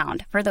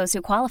Zepbound for those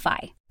who qualify.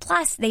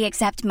 Plus, they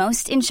accept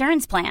most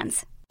insurance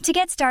plans. To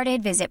get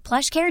started, visit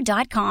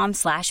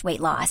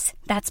plushcare.com/weightloss.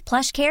 That's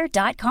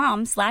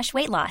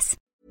plushcare.com/weightloss.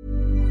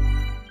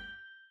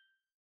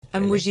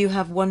 And would you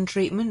have one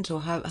treatment, or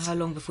how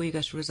long before you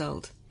get a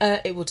result?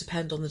 It will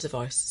depend on the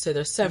device. So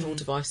there are several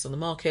devices on the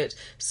market.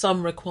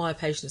 Some require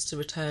patients to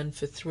return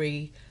for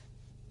 3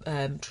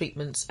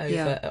 treatments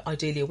over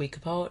ideally a week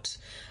apart.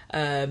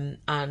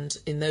 And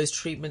in those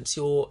treatments,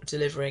 you're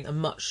delivering a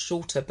much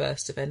shorter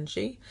burst of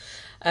energy.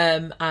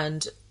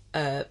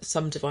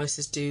 Some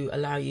devices do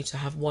allow you to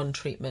have one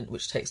treatment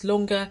which takes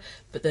longer,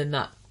 but then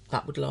that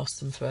would last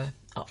them for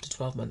up to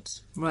 12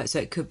 months. Right, so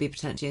it could be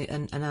potentially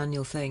an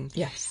annual thing.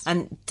 Yes.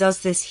 And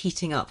does this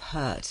heating up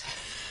hurt?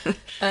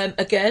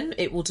 Again,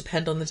 it will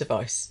depend on the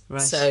device.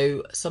 Right.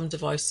 So some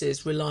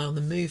devices rely on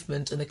the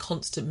movement and the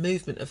constant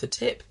movement of the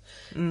tip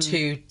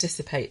to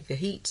dissipate the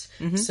heat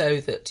so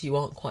that you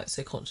aren't quite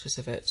so conscious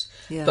of it.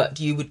 Yeah. But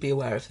you would be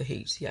aware of the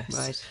heat, yes.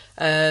 Right.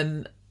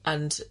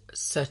 And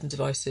certain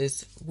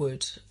devices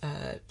would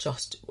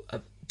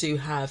do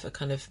have a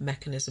kind of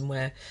mechanism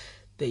where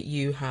that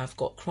you have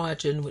got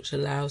cryogen, which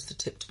allows the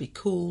tip to be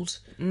cooled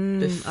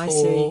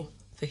before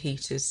the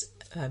heat is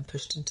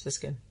pushed into the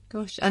skin.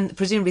 Gosh, and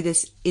presumably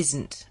this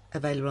isn't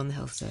available on the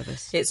health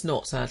service. It's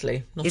not,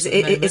 sadly. Not is at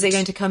the moment. It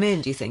going to come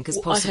in, do you think, as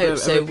possible, I hope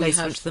so. a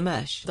replacement to the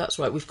mesh? That's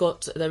right.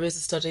 There is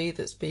a study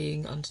that's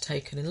being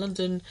undertaken in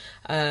London,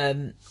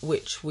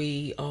 which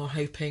we are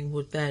hoping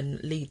would then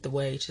lead the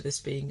way to this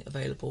being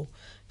available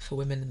for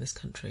women in this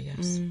country,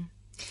 yes.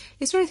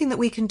 Is there anything that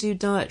we can do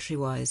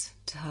dietary-wise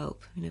to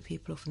help?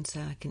 People often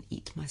say, I can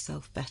eat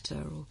myself better,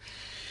 or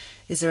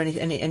is there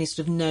any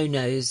sort of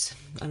no-nos?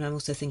 And I'm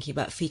also thinking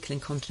about faecal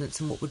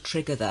incontinence and what would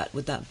trigger that.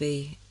 Would that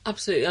be...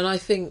 Absolutely. And I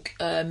think,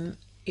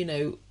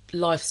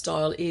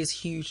 lifestyle is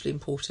hugely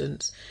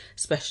important,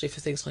 especially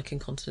for things like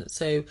incontinence.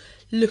 So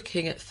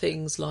looking at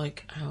things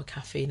like our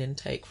caffeine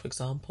intake, for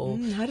example.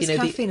 How does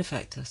caffeine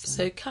affect us then?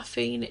 So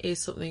caffeine is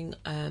something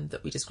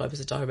that we describe as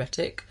a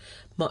diuretic,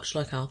 much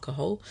like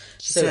alcohol.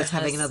 So it's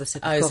having another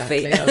sip of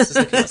coffee. Exactly, I was just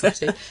looking at that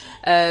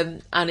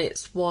too. And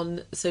it's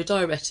one, so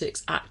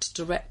diuretics act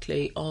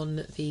directly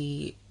on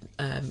the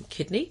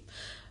kidney,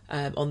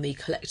 on the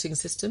collecting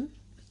system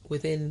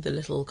within the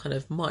little kind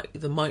of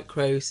the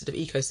micro sort of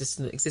ecosystem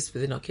that exists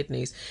within our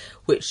kidneys,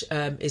 which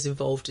is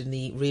involved in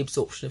the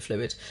reabsorption of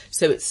fluid.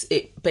 So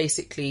it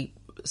basically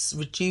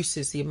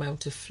reduces the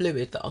amount of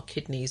fluid that our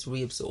kidneys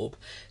reabsorb.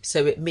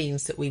 So it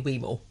means that we wee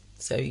more.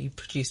 So you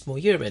produce more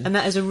urine. And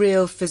that is a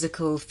real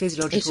physiological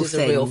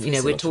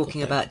thing. We're talking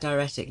thing. About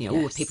diuretic.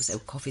 Yes. People say,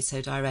 coffee's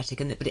so diuretic.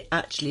 But it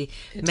actually,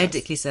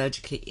 medically,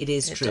 surgically, it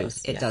is true.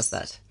 It does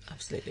that.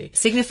 Absolutely.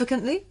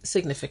 Significantly?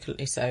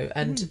 Significantly so.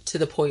 And to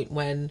the point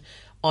when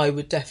I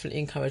would definitely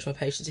encourage my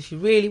patients, if you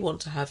really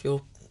want to have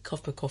your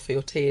cup of coffee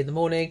or tea in the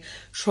morning,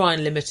 try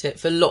and limit it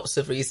for lots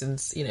of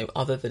reasons,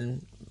 other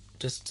than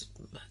just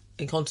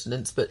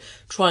incontinence, but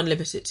try and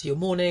limit it to your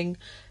morning.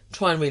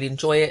 Try and really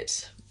enjoy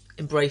it,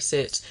 embrace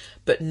it,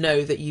 but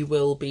know that you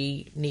will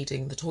be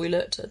needing the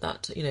toilet at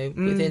that,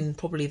 within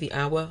probably the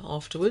hour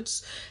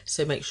afterwards.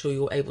 So make sure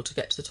you're able to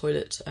get to the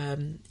toilet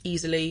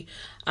easily.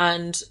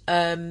 And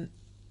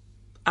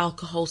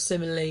alcohol,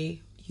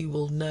 similarly, you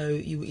will know,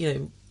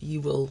 you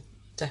will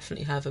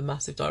definitely have a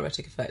massive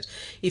diuretic effect.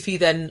 If you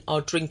then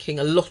are drinking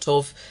a lot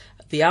of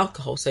the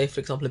alcohol, so for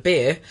example a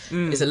beer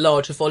is a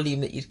larger volume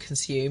that you'd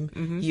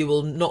consume, you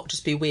will not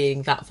just be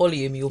weeing that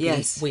volume, you'll be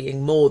weeing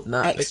more than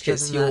that. Extra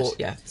because than you're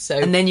that. so,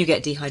 and then you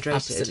get dehydrated,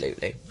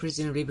 absolutely,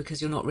 presumably because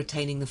you're not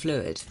retaining the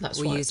fluid. That's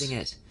or right. using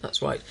it.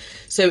 That's right.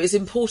 So it's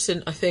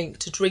important, I think,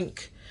 to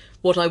drink.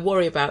 What I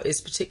worry about is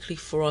particularly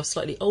for our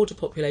slightly older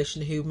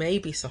population who may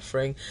be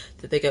suffering,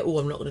 that they go,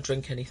 I'm not going to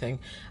drink anything.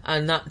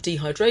 And that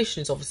dehydration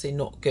is obviously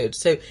not good.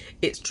 So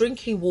it's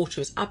drinking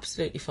water is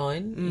absolutely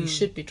fine. You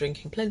should be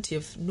drinking plenty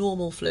of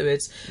normal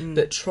fluids,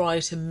 but try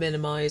to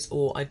minimise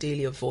or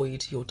ideally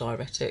avoid your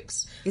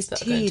diuretics. Is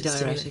tea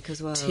diuretic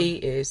as well? Tea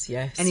is,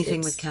 yes. Anything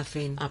with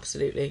caffeine?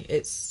 Absolutely.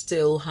 It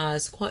still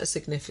has quite a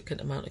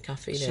significant amount of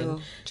caffeine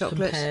in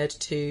Chocolate? compared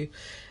to...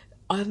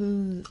 I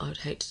would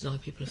hate to deny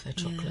people of their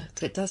chocolate.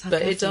 But it does have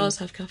caffeine. But it does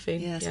have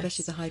caffeine. Yeah,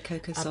 especially the high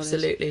cocoa solid.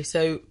 Absolutely.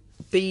 So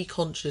be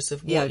conscious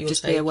of what you're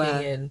just taking be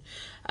aware. in,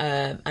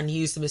 and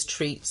use them as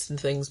treats and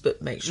things,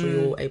 but make sure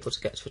you're able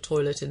to get to a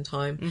toilet in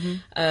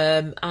time.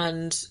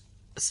 And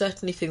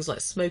certainly things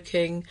like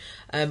smoking.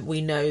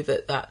 We know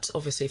that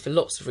obviously for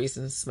lots of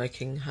reasons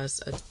smoking has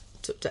a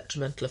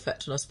detrimental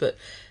effect on us, but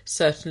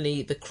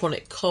certainly the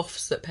chronic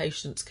coughs that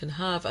patients can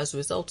have as a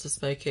result of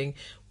smoking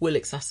will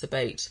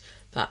exacerbate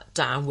that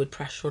downward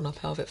pressure on our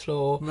pelvic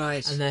floor,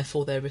 right, and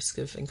therefore their risk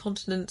of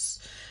incontinence.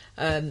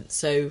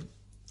 So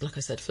like I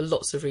said, for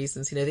lots of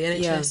reasons, the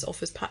NHS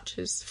offers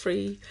patches,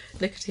 free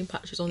nicotine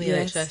patches on the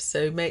NHS,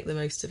 so make the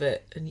most of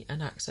it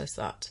and access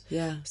that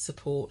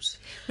support.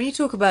 When you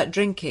talk about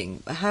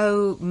drinking,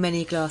 how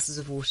many glasses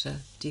of water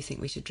do you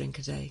think we should drink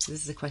a day? So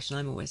this is a question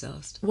I'm always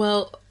asked.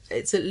 Well,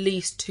 it's at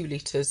least 2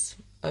 litres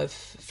of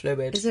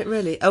fluid. Is it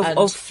really?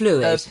 Of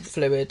fluid? Of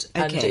fluid.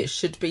 Okay. And it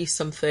should be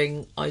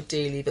something,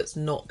 ideally, that's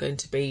not going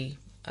to be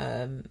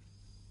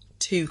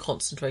too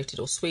concentrated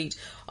or sweet.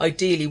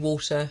 Ideally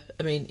water.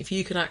 I mean, if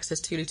you can access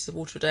 2 litres of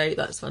water a day,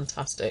 that's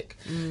fantastic.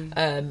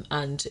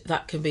 And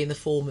that can be in the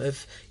form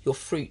of your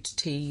fruit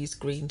teas,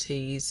 green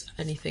teas,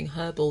 anything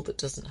herbal that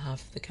doesn't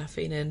have the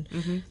caffeine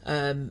in.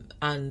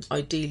 And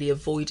ideally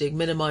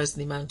minimising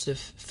the amount of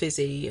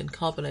fizzy and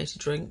carbonated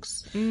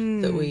drinks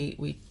that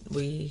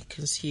we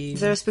consume.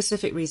 Is there a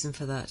specific reason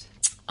for that?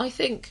 I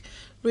think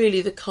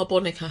really the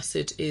carbonic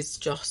acid is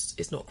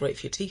not great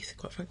for your teeth,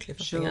 quite frankly, if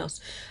nothing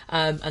else.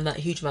 And that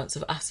huge amounts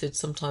of acid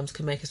sometimes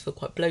can make us feel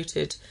quite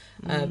bloated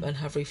and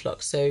have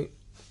reflux. So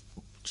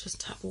just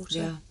tap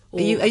water or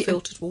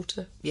filtered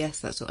water. Yes,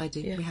 that's what I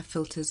do. Yeah. We have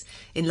filters.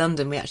 In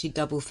London, we actually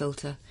double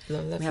filter.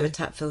 Lovely. We have a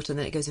tap filter and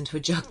then it goes into a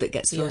jug that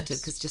gets filtered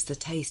because just the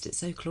taste, it's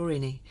so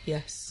chlorine-y.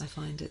 Yes. I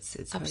find it's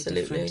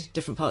absolutely very different.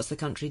 Different parts of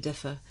the country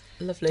differ.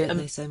 Lovely. Don't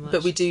they so much?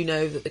 But we do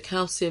know that the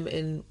calcium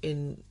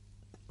in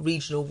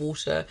regional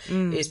water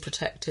is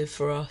protective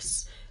for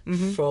us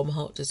from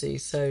heart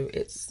disease. So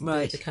it's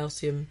the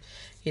calcium,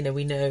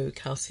 we know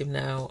calcium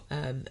now.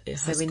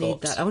 We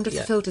need that. I wonder if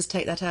the filters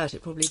take that out.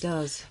 It probably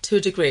does. To a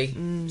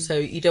degree. So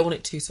you don't want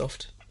it too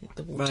soft,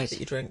 the water that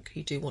you drink.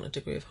 You do want a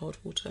degree of hard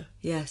water.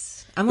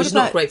 Yes. And which is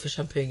not great for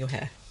shampooing your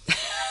hair.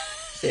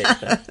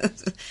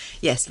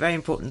 Yes, very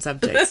important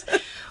subjects.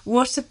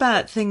 What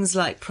about things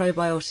like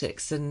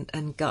probiotics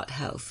and gut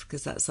health?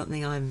 Because that's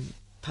something I'm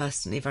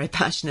personally very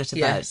passionate about.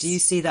 Yes. Do you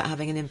see that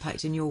having an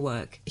impact in your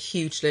work?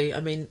 Hugely.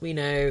 I mean, we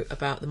know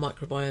about the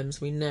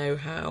microbiomes. We know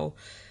how...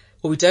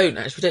 Well, we don't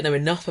know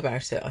enough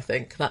about it, I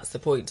think. That's the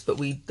point.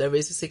 But there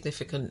is a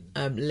significant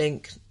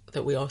link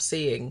that we are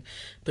seeing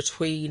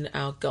between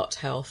our gut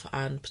health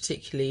and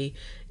particularly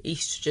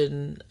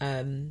estrogen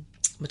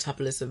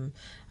metabolism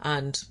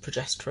and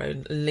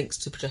progesterone, links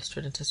to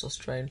progesterone and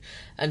testosterone.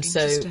 And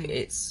so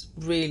it's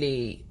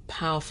really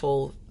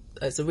powerful.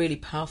 It's a really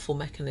powerful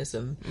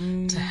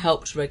mechanism to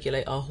help to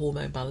regulate our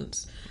hormone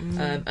balance.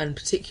 And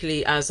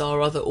particularly as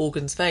our other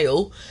organs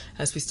fail,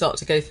 as we start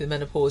to go through the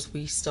menopause,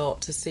 we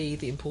start to see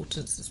the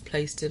importance that's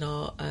placed in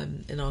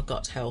our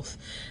gut health.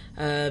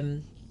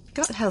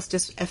 Gut health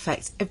just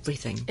affects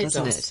everything,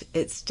 doesn't it?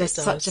 It's just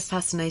such a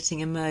fascinating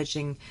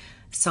emerging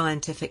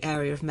scientific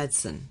area of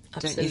medicine,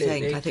 Absolutely. don't you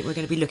think? I think we're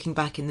going to be looking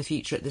back in the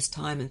future at this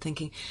time and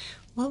thinking,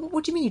 well,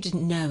 what do you mean you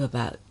didn't know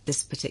about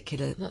this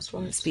particular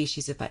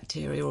species of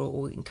bacteria,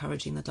 or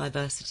encouraging the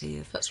diversity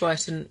of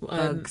and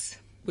bugs?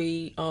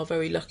 We are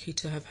very lucky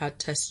to have had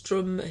Tess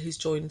Strum, who's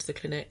joined the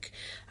clinic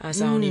as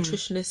our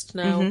nutritionist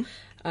now.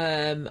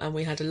 And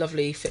we had a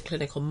lovely fit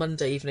clinic on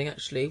Monday evening,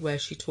 actually, where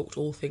she talked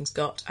all things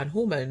gut and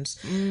hormones.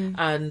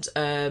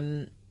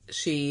 And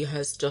she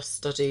has just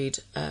studied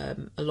a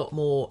lot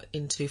more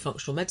into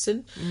functional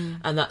medicine,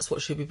 and that's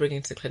what she'll be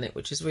bringing to the clinic,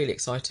 which is really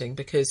exciting,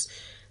 because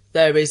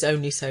there is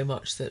only so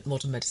much that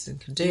modern medicine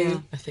can do. Yeah.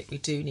 I think we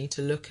do need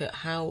to look at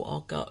how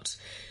our gut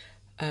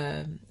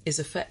is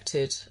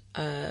affected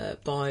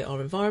by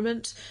our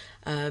environment,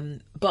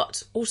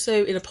 but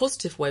also in a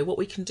positive way, what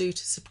we can do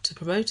to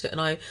promote it.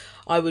 And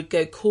I would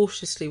go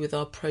cautiously with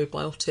our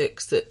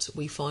probiotics that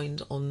we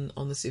find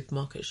on the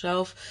supermarket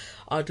shelf.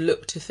 I'd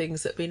look to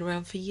things that have been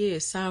around for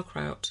years: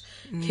 sauerkraut,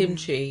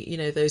 kimchi,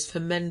 those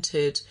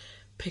fermented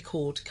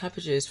pickled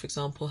cabbages, for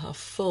example, are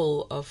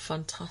full of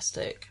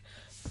fantastic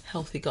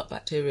healthy gut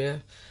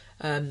bacteria.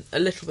 A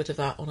little bit of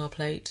that on our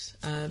plate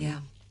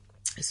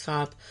is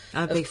fab.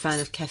 I'm a big fan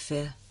of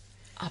kefir.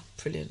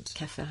 Brilliant.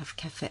 Kefir. I have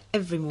kefir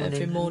every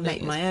morning. I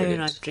make my own.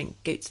 I drink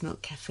goat's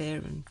milk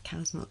kefir and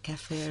cow's milk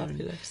kefir.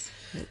 Fabulous.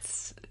 And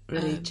it's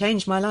really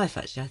changed my life,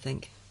 actually, I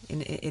think,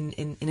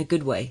 in a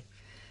good way.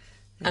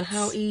 And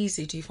how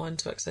easy do you find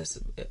to access,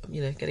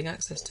 getting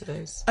access to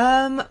those?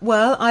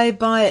 Well, I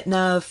buy it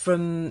now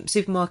from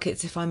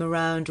supermarkets if I'm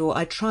around, or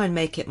I try and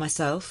make it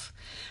myself.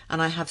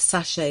 And I have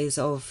sachets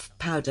of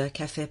powder,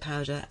 kefir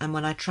powder, and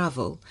when I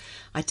travel,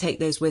 I take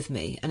those with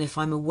me. And if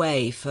I'm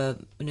away for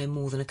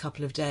more than a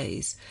couple of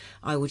days,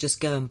 I will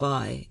just go and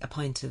buy a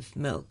pint of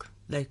milk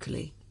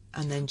locally,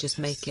 and then just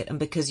make it. And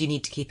because you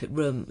need to keep it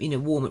warm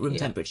at room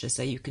temperature,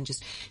 so you can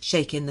just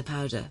shake in the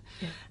powder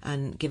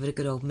and give it a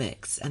good old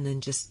mix, and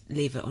then just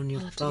leave it on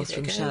your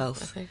bathroom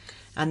shelf.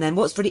 And then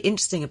what's really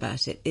interesting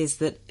about it is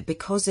that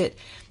because it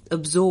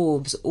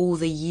absorbs all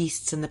the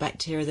yeasts and the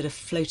bacteria that are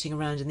floating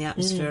around in the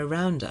atmosphere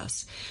around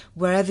us,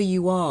 wherever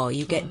you are,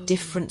 you get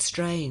different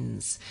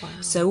strains. Wow.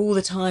 So all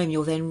the time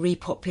you're then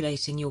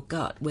repopulating your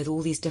gut with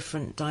all these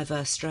different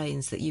diverse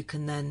strains that you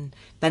can then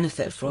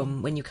benefit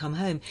from when you come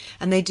home.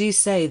 And they do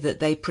say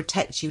that they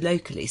protect you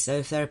locally. So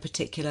if there are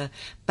particular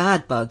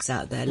bad bugs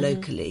out there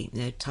locally,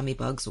 tummy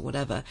bugs or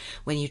whatever,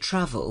 when you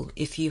travel,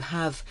 if you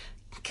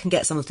can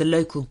get some of the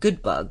local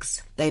good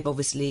bugs, they've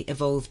obviously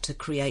evolved to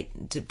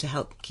create to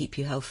help keep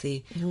you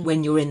healthy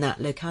when you're in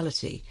that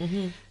locality.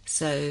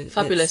 So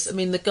fabulous. I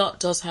mean, the gut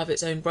does have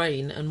its own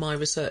brain, and my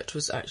research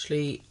was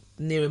actually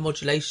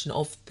neuromodulation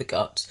of the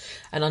gut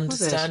and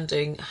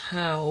understanding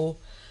how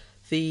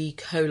the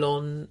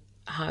colon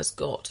has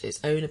got its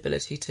own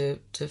ability to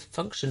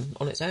function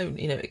on its own.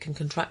 It can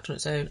contract on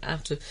its own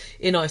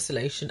in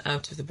isolation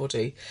out of the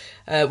body,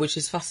 which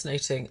is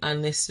fascinating.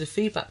 And this sort of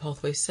feedback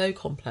pathway is so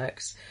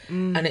complex,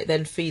 and it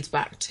then feeds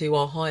back to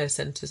our higher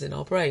centres in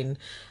our brain,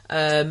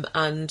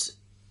 and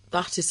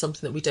that is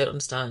something that we don't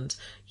understand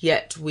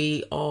yet.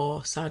 We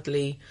are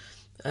sadly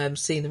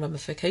seeing the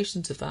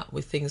ramifications of that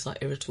with things like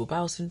irritable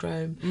bowel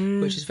syndrome,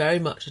 which is very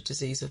much a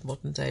disease of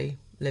modern day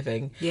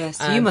living.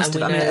 Yes, you must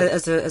have.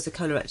 As a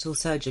colorectal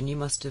surgeon, you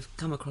must have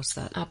come across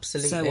that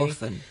absolutely so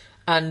often.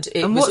 And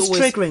what's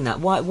triggering that?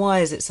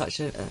 Why is it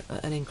such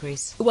an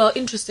increase? Well,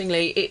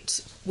 interestingly,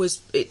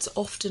 it's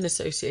often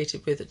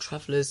associated with a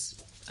traveller's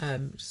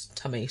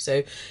tummy.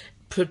 So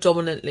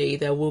predominantly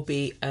there will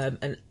be,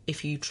 and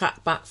if you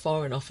track back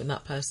far enough in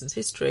that person's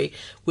history,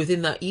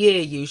 within that year,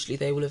 usually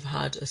they will have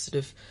had a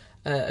sort of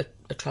a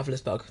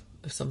traveller's bug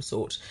of some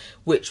sort,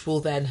 which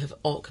will then have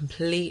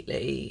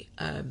completely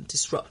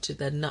disrupted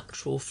their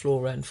natural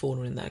flora and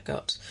fauna in their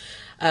gut,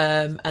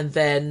 and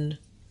then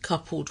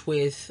coupled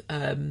with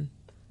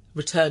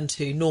return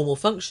to normal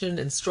function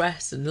and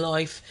stress and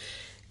life,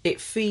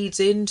 it feeds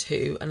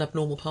into an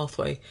abnormal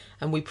pathway.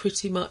 And we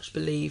pretty much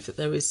believe that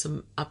there is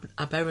some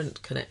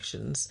aberrant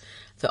connections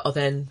that are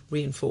then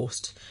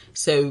reinforced.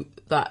 So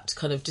that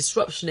kind of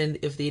disruption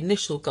of the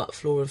initial gut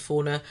flora and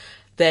fauna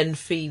then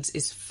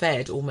is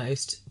fed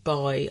almost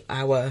by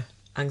our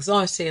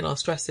anxiety and our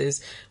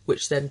stresses,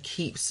 which then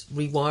keeps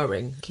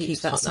rewiring,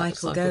 keeps that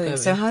cycle going.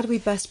 So how do we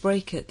best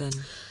break it then?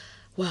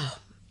 Well,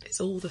 it's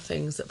all the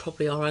things that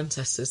probably our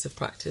ancestors have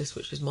practiced,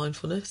 which is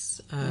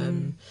mindfulness,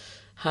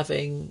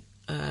 having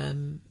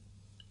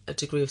a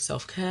degree of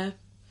self-care,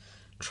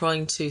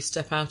 trying to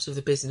step out of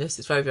the busyness.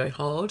 It's very, very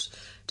hard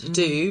to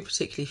do,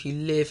 particularly if you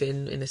live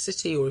in a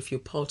city or if you're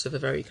part of a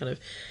very kind of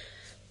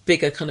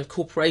bigger kind of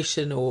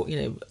corporation or,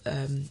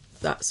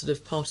 that sort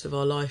of part of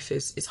our life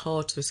is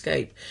hard to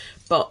escape.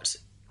 But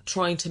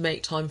trying to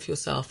make time for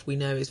yourself, we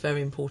know, is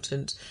very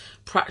important.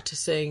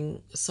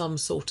 Practicing some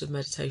sort of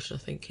meditation, I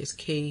think, is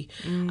key.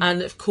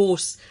 And of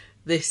course,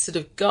 this sort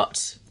of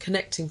gut,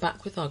 connecting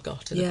back with our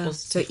gut in a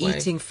positive way. So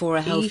eating for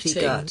a healthy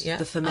gut,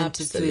 the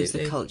fermented foods,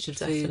 the cultured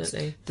foods,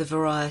 the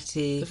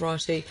variety.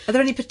 Are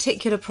there any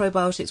particular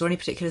probiotics or any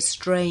particular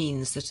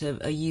strains that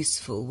are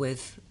useful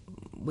with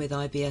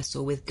IBS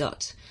or with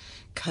gut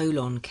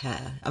colon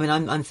care? I mean,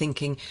 I'm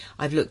thinking,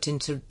 I've looked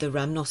into the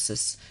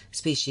Rhamnosus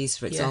species,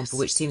 for example,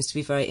 which seems to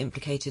be very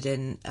implicated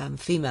in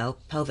female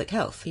pelvic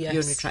health,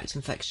 urinary tract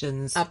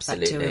infections,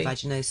 bacterial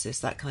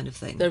vaginosis, that kind of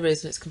thing. There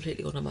is, and it's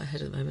completely gone on my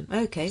head at the moment.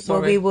 Okay,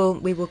 sorry. Well,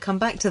 we will come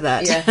back to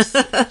that. Yes,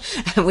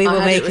 we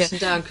will make it written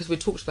down because we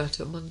talked about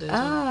it on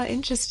Monday.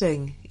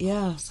 Interesting.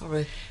 Yeah.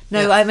 Sorry.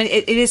 No, I mean,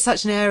 it is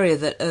such an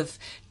area of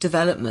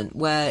development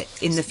where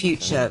in the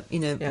future,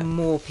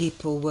 more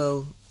people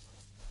will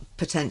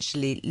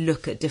potentially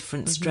look at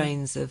different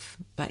strains of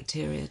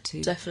bacteria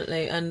to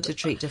definitely and to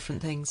treat different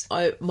things.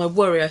 My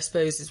worry, I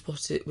suppose, is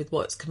with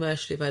what's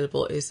commercially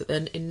available is that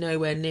they're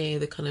nowhere near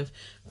the kind of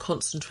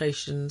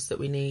concentrations that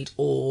we need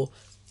or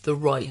the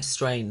right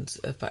strains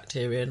of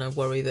bacteria. And I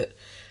worry that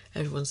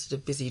everyone's sort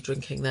of busy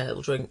drinking their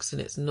little drinks,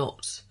 and it's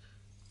not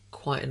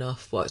quite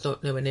enough. Well, it's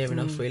not nowhere near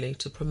enough really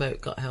to promote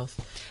gut health.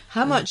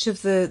 How much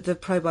of the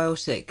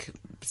probiotic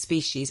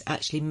species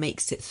actually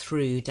makes it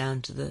through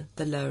down to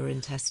the lower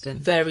intestine?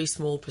 Very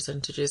small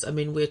percentages. I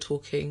mean, we're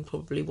talking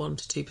probably 1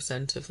 to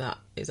 2% of that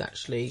is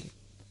actually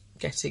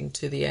getting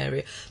to the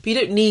area. But you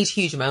don't need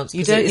huge amounts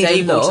because it's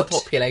able to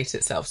populate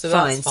itself. So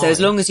fine. That's fine. So as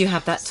long as you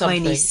have that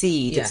tiny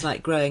seed, it's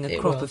like growing a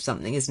crop will. of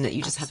something, isn't it?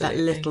 You just have that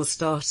little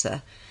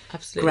starter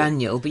Absolutely.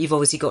 granule, but you've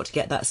obviously got to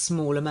get that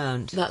small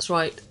amount. That's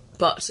right.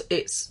 But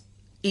it's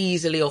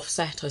easily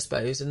offset, I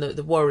suppose. And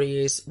the worry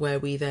is where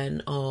we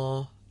then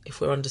are,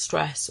 if we're under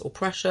stress or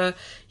pressure,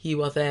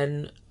 you are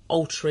then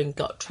altering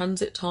gut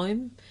transit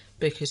time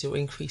because you're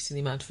increasing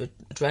the amount of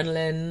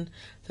adrenaline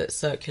that's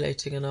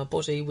circulating in our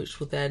body, which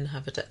will then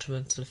have a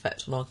detrimental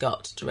effect on our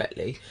gut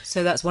directly.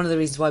 So that's one of the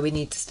reasons why we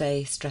need to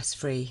stay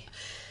stress-free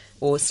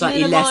or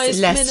slightly less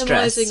stressed.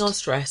 Minimising our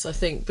stress, I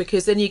think,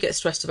 because then you get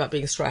stressed about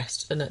being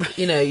stressed and,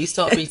 you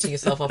start beating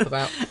yourself up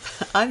about...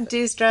 I'm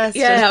too stressed.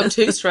 Yeah, I'm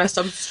too stressed.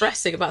 I'm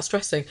stressing about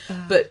stressing.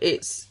 But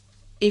it's...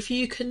 If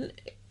you can...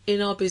 In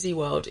our busy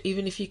world,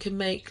 even if you can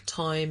make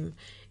time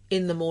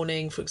in the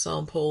morning, for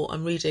example,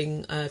 I'm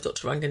reading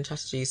Dr Rangan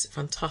Chatterjee's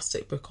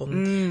fantastic book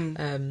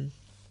on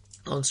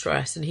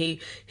stress, and he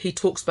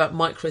talks about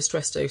micro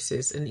stress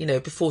doses. And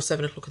before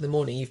 7 o'clock in the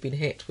morning, you've been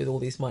hit with all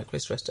these micro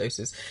stress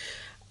doses,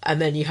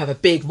 and then you have a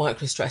big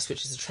micro stress,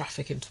 which is the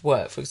traffic into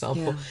work, for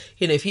example.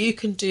 If you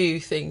can do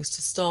things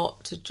to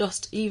start to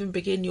just even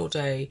begin your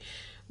day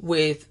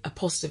with a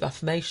positive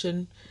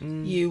affirmation,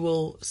 you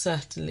will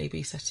certainly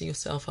be setting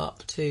yourself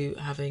up to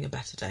having a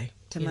better day.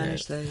 To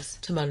manage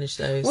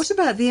those. What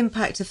about the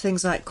impact of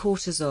things like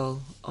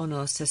cortisol on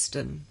our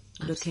system,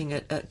 looking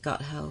at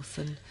gut health?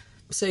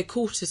 So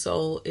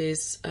cortisol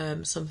is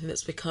something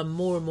that's become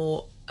more and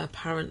more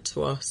apparent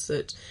to us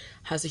that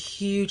has a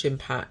huge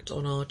impact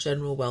on our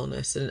general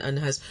wellness and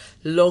has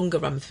longer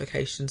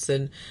ramifications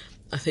than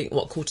I think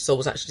what cortisol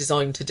was actually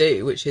designed to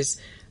do, which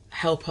is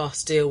help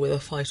us deal with a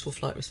fight or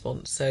flight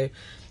response. So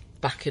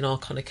back in our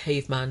kind of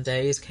cavewomen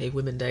days,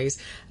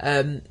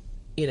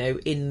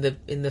 in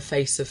the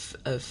face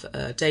of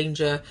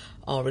danger,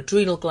 our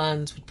adrenal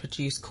glands would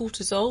produce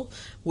cortisol,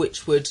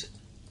 which would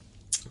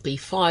be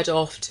fired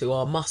off to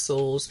our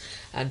muscles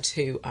and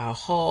to our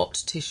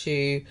heart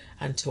tissue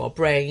and to our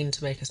brain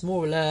to make us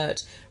more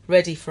alert,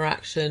 ready for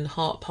action,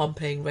 heart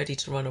pumping, ready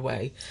to run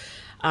away.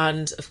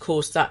 And of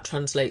course that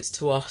translates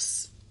to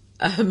us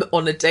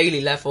on a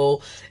daily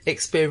level,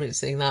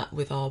 experiencing that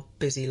with our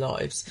busy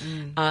lives.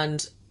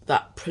 And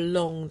that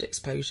prolonged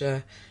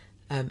exposure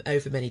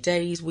over many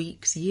days,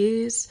 weeks,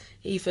 years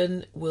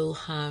even, will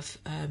have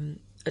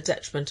a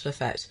detrimental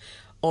effect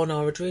on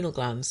our adrenal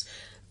glands.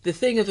 The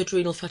thing of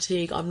adrenal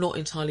fatigue, I'm not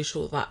entirely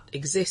sure that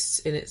exists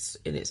in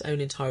its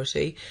own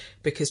entirety,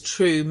 because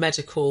true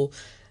medical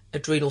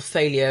adrenal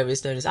failure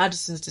is known as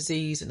Addison's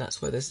disease, and that's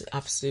where there's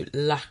absolute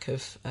lack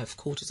of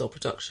cortisol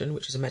production,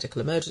 which is a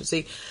medical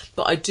emergency.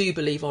 But I do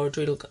believe our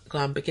adrenal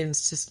gland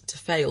begins to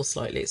fail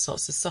slightly. It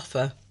starts to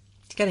suffer.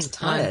 It's getting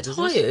tired,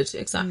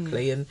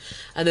 exactly. And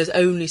there's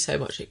only so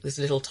much these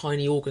little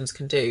tiny organs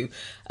can do.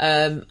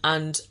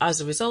 And as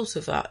a result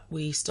of that,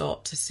 we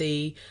start to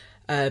see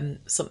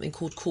something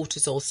called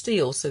cortisol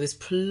steal. So this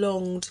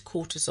prolonged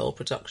cortisol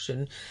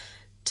production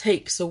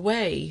takes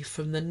away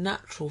from the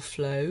natural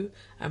flow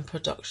and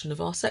production of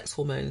our sex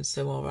hormones,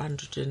 so our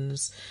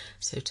androgens,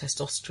 so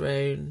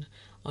testosterone,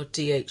 our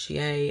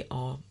DHEA,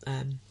 our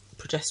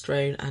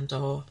progesterone, and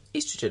our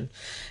estrogen.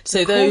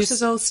 So those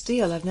cortisol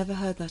steal. I've never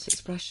heard that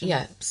expression.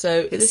 Yeah,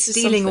 so it's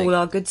stealing all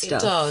our good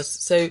stuff. It does.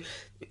 So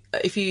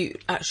if you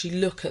actually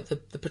look at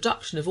the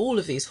production of all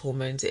of these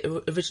hormones, it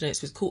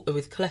originates with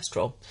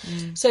cholesterol.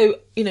 So,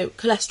 you know,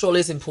 cholesterol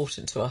is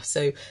important to us.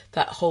 So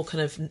that whole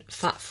kind of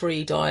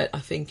fat-free diet, I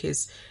think,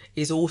 is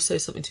also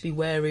something to be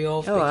wary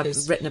of. Oh,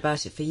 I've written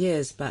about it for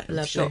years, but I'm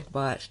Lovely. shocked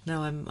by it.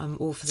 No, I'm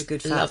all for the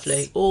good fats.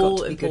 Lovely.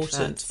 All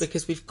important,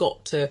 because we've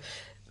got to,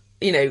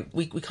 you know,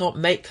 we can't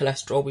make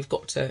cholesterol. We've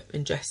got to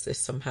ingest this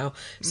somehow.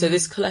 So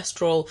this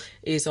cholesterol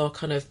is our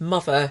kind of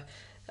mother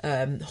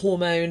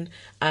hormone,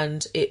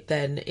 and it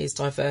then is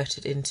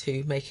diverted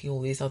into making all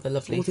these other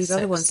lovely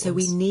other ones. So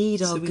we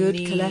need our good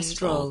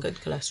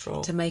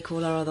cholesterol to make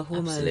all our other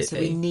hormones. Absolutely. So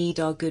we need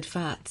our good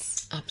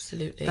fats.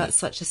 Absolutely. That's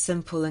such a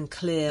simple and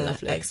clear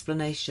Lovely.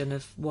 Explanation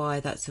of why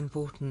that's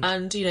important.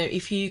 And, you know,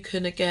 if you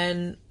can,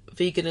 again,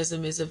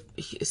 veganism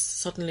is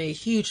suddenly a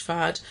huge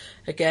fad.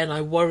 Again,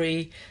 I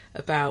worry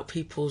about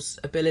people's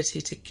ability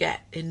to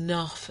get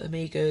enough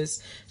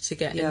omegas, to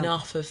get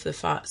enough of the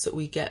fats that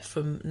we get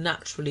from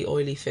naturally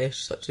oily fish,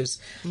 such as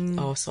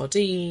our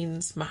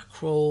sardines,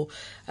 mackerel.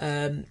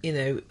 You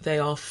know, they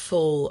are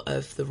full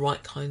of the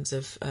right kinds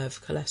of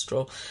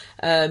cholesterol.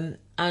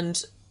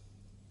 And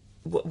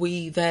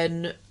we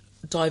then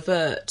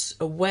divert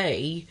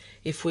away,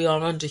 if we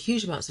are under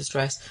huge amounts of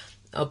stress,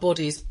 our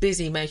body is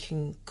busy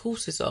making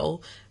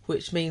cortisol,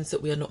 which means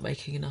that we are not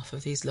making enough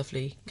of these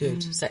lovely,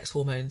 good sex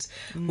hormones,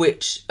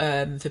 which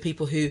for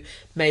people who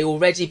may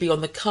already be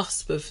on the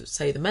cusp of,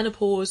 say, the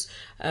menopause,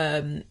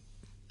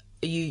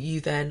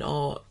 you then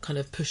are kind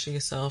of pushing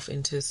yourself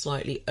into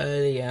slightly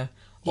earlier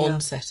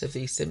onset of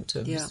these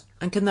symptoms. Yeah.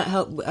 And can that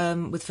help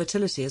with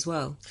fertility as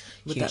well?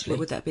 Would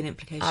that be an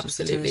implication?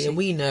 Absolutely. And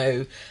we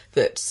know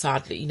that,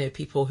 sadly, you know,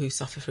 people who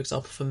suffer, for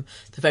example, from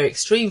the very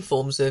extreme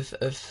forms of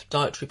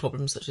dietary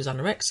problems such as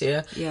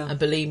anorexia and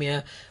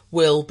bulimia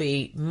will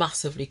be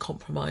massively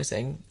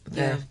compromising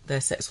their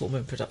sex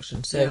hormone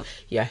production. So,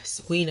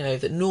 yes, we know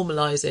that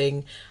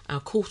normalising our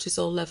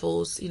cortisol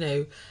levels, you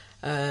know,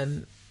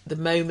 the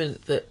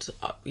moment that,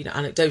 you know,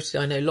 anecdotally,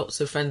 I know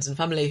lots of friends and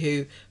family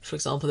who, for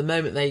example, the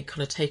moment they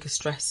kind of take a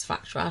stress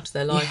factor out of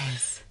their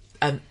life,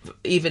 and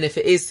even if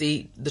it is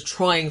the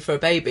trying for a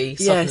baby,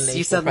 suddenly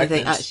you suddenly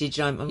think, actually,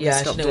 I'm going to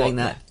stop doing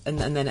that, and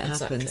then it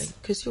happens.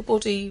 Because your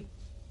body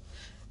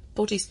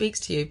speaks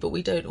to you, but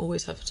we don't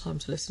always have the time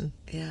to listen.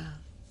 Yeah.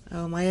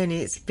 Oh,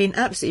 Mayoni, it's been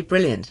absolutely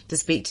brilliant to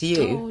speak to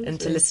you and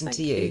to listen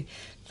to you.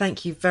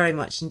 Thank you very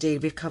much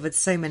indeed. We've covered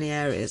so many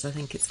areas. I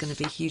think it's going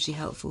to be hugely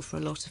helpful for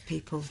a lot of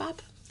people.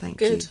 Fab. Thank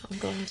you. Good, I'm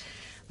glad.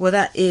 Well,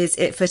 that is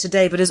it for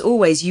today. But as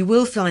always, you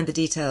will find the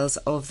details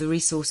of the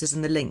resources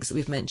and the links that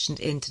we've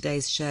mentioned in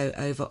today's show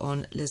over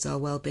on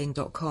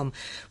lizarwellbeing.com.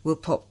 We'll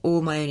pop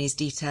all Mayoni's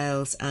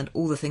details and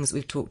all the things that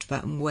we've talked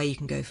about and where you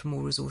can go for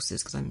more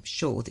resources, because I'm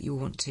sure that you'll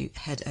want to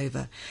head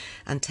over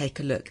and take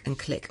a look and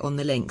click on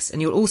the links.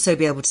 And you'll also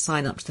be able to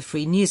sign up to the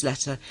free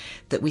newsletter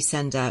that we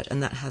send out,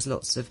 and that has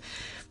lots of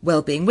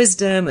wellbeing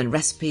wisdom and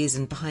recipes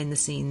and behind the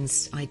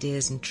scenes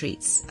ideas and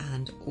treats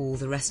and all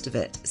the rest of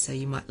it. So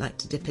you might like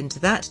to dip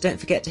into that. Don't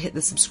forget to hit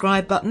the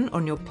subscribe button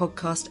on your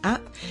podcast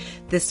app.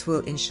 This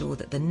will ensure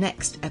that the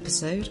next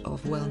episode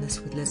of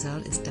Wellness with Liz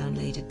Earle is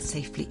downloaded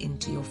safely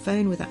into your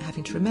phone without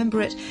having to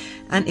remember it.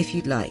 And if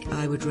you'd like,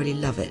 I would really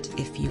love it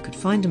if you could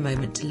find a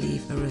moment to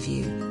leave a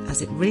review,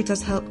 as it really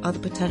does help other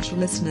potential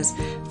listeners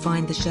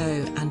find the show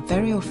and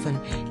very often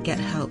get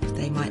help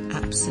they might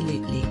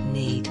absolutely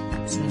need.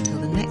 So until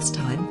the next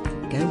time,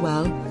 go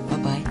well.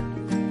 Bye-bye.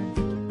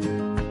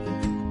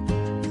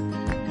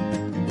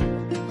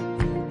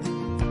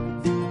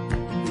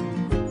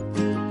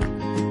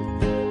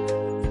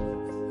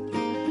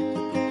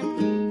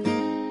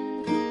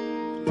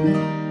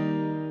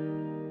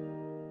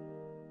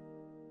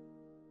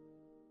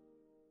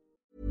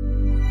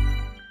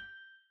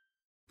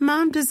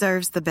 Mom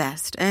deserves the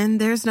best,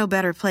 and there's no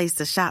better place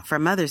to shop for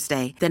Mother's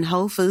Day than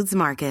Whole Foods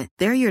Market.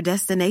 They're your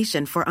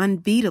destination for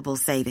unbeatable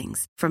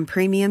savings, from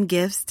premium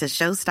gifts to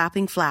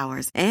show-stopping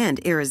flowers and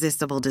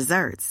irresistible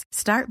desserts.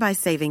 Start by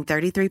saving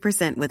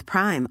 33% with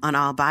Prime on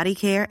all body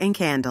care and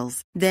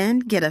candles. Then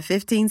get a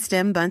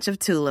 15-stem bunch of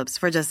tulips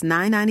for just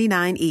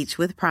 $9.99 each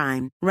with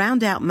Prime.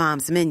 Round out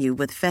Mom's menu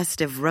with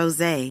festive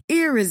rosé,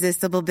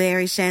 irresistible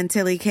berry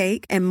chantilly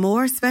cake, and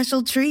more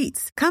special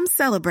treats. Come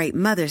celebrate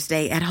Mother's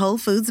Day at Whole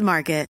Foods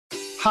Market.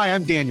 Hi,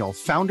 I'm Daniel,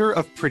 founder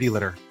of Pretty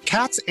Litter.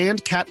 Cats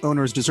and cat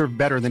owners deserve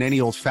better than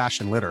any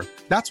old-fashioned litter.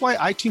 That's why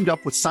I teamed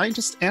up with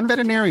scientists and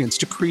veterinarians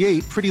to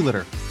create Pretty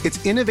Litter.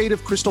 Its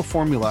innovative crystal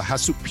formula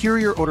has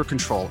superior odor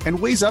control and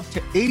weighs up to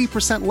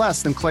 80%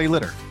 less than clay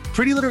litter.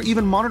 Pretty Litter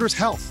even monitors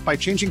health by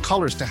changing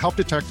colors to help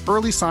detect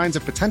early signs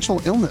of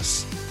potential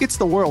illness. It's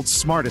the world's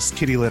smartest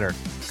kitty litter.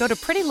 Go to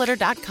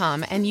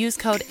prettylitter.com and use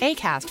code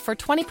ACAST for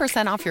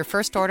 20% off your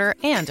first order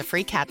and a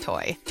free cat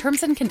toy.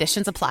 Terms and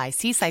conditions apply.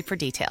 See site for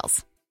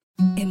details.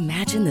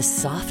 Imagine the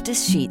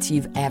softest sheets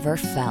you've ever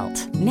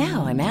felt.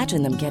 Now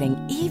imagine them getting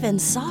even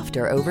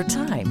softer over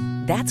time.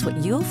 That's what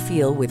you'll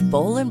feel with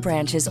Boll &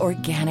 Branch's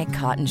organic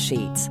cotton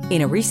sheets.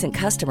 In a recent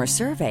customer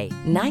survey,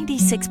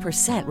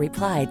 96%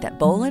 replied that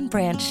Boll &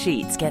 Branch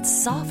sheets get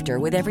softer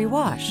with every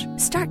wash.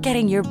 Start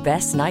getting your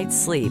best night's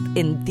sleep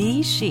in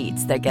these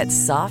sheets that get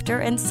softer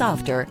and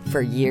softer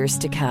for years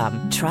to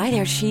come. Try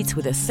their sheets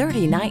with a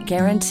 30-night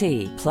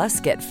guarantee. Plus,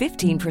 get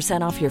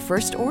 15% off your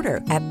first order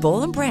at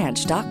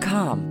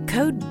bollandbranch.com.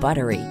 Code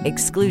BUTTERY.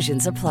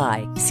 Exclusions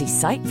apply. See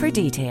site for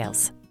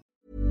details.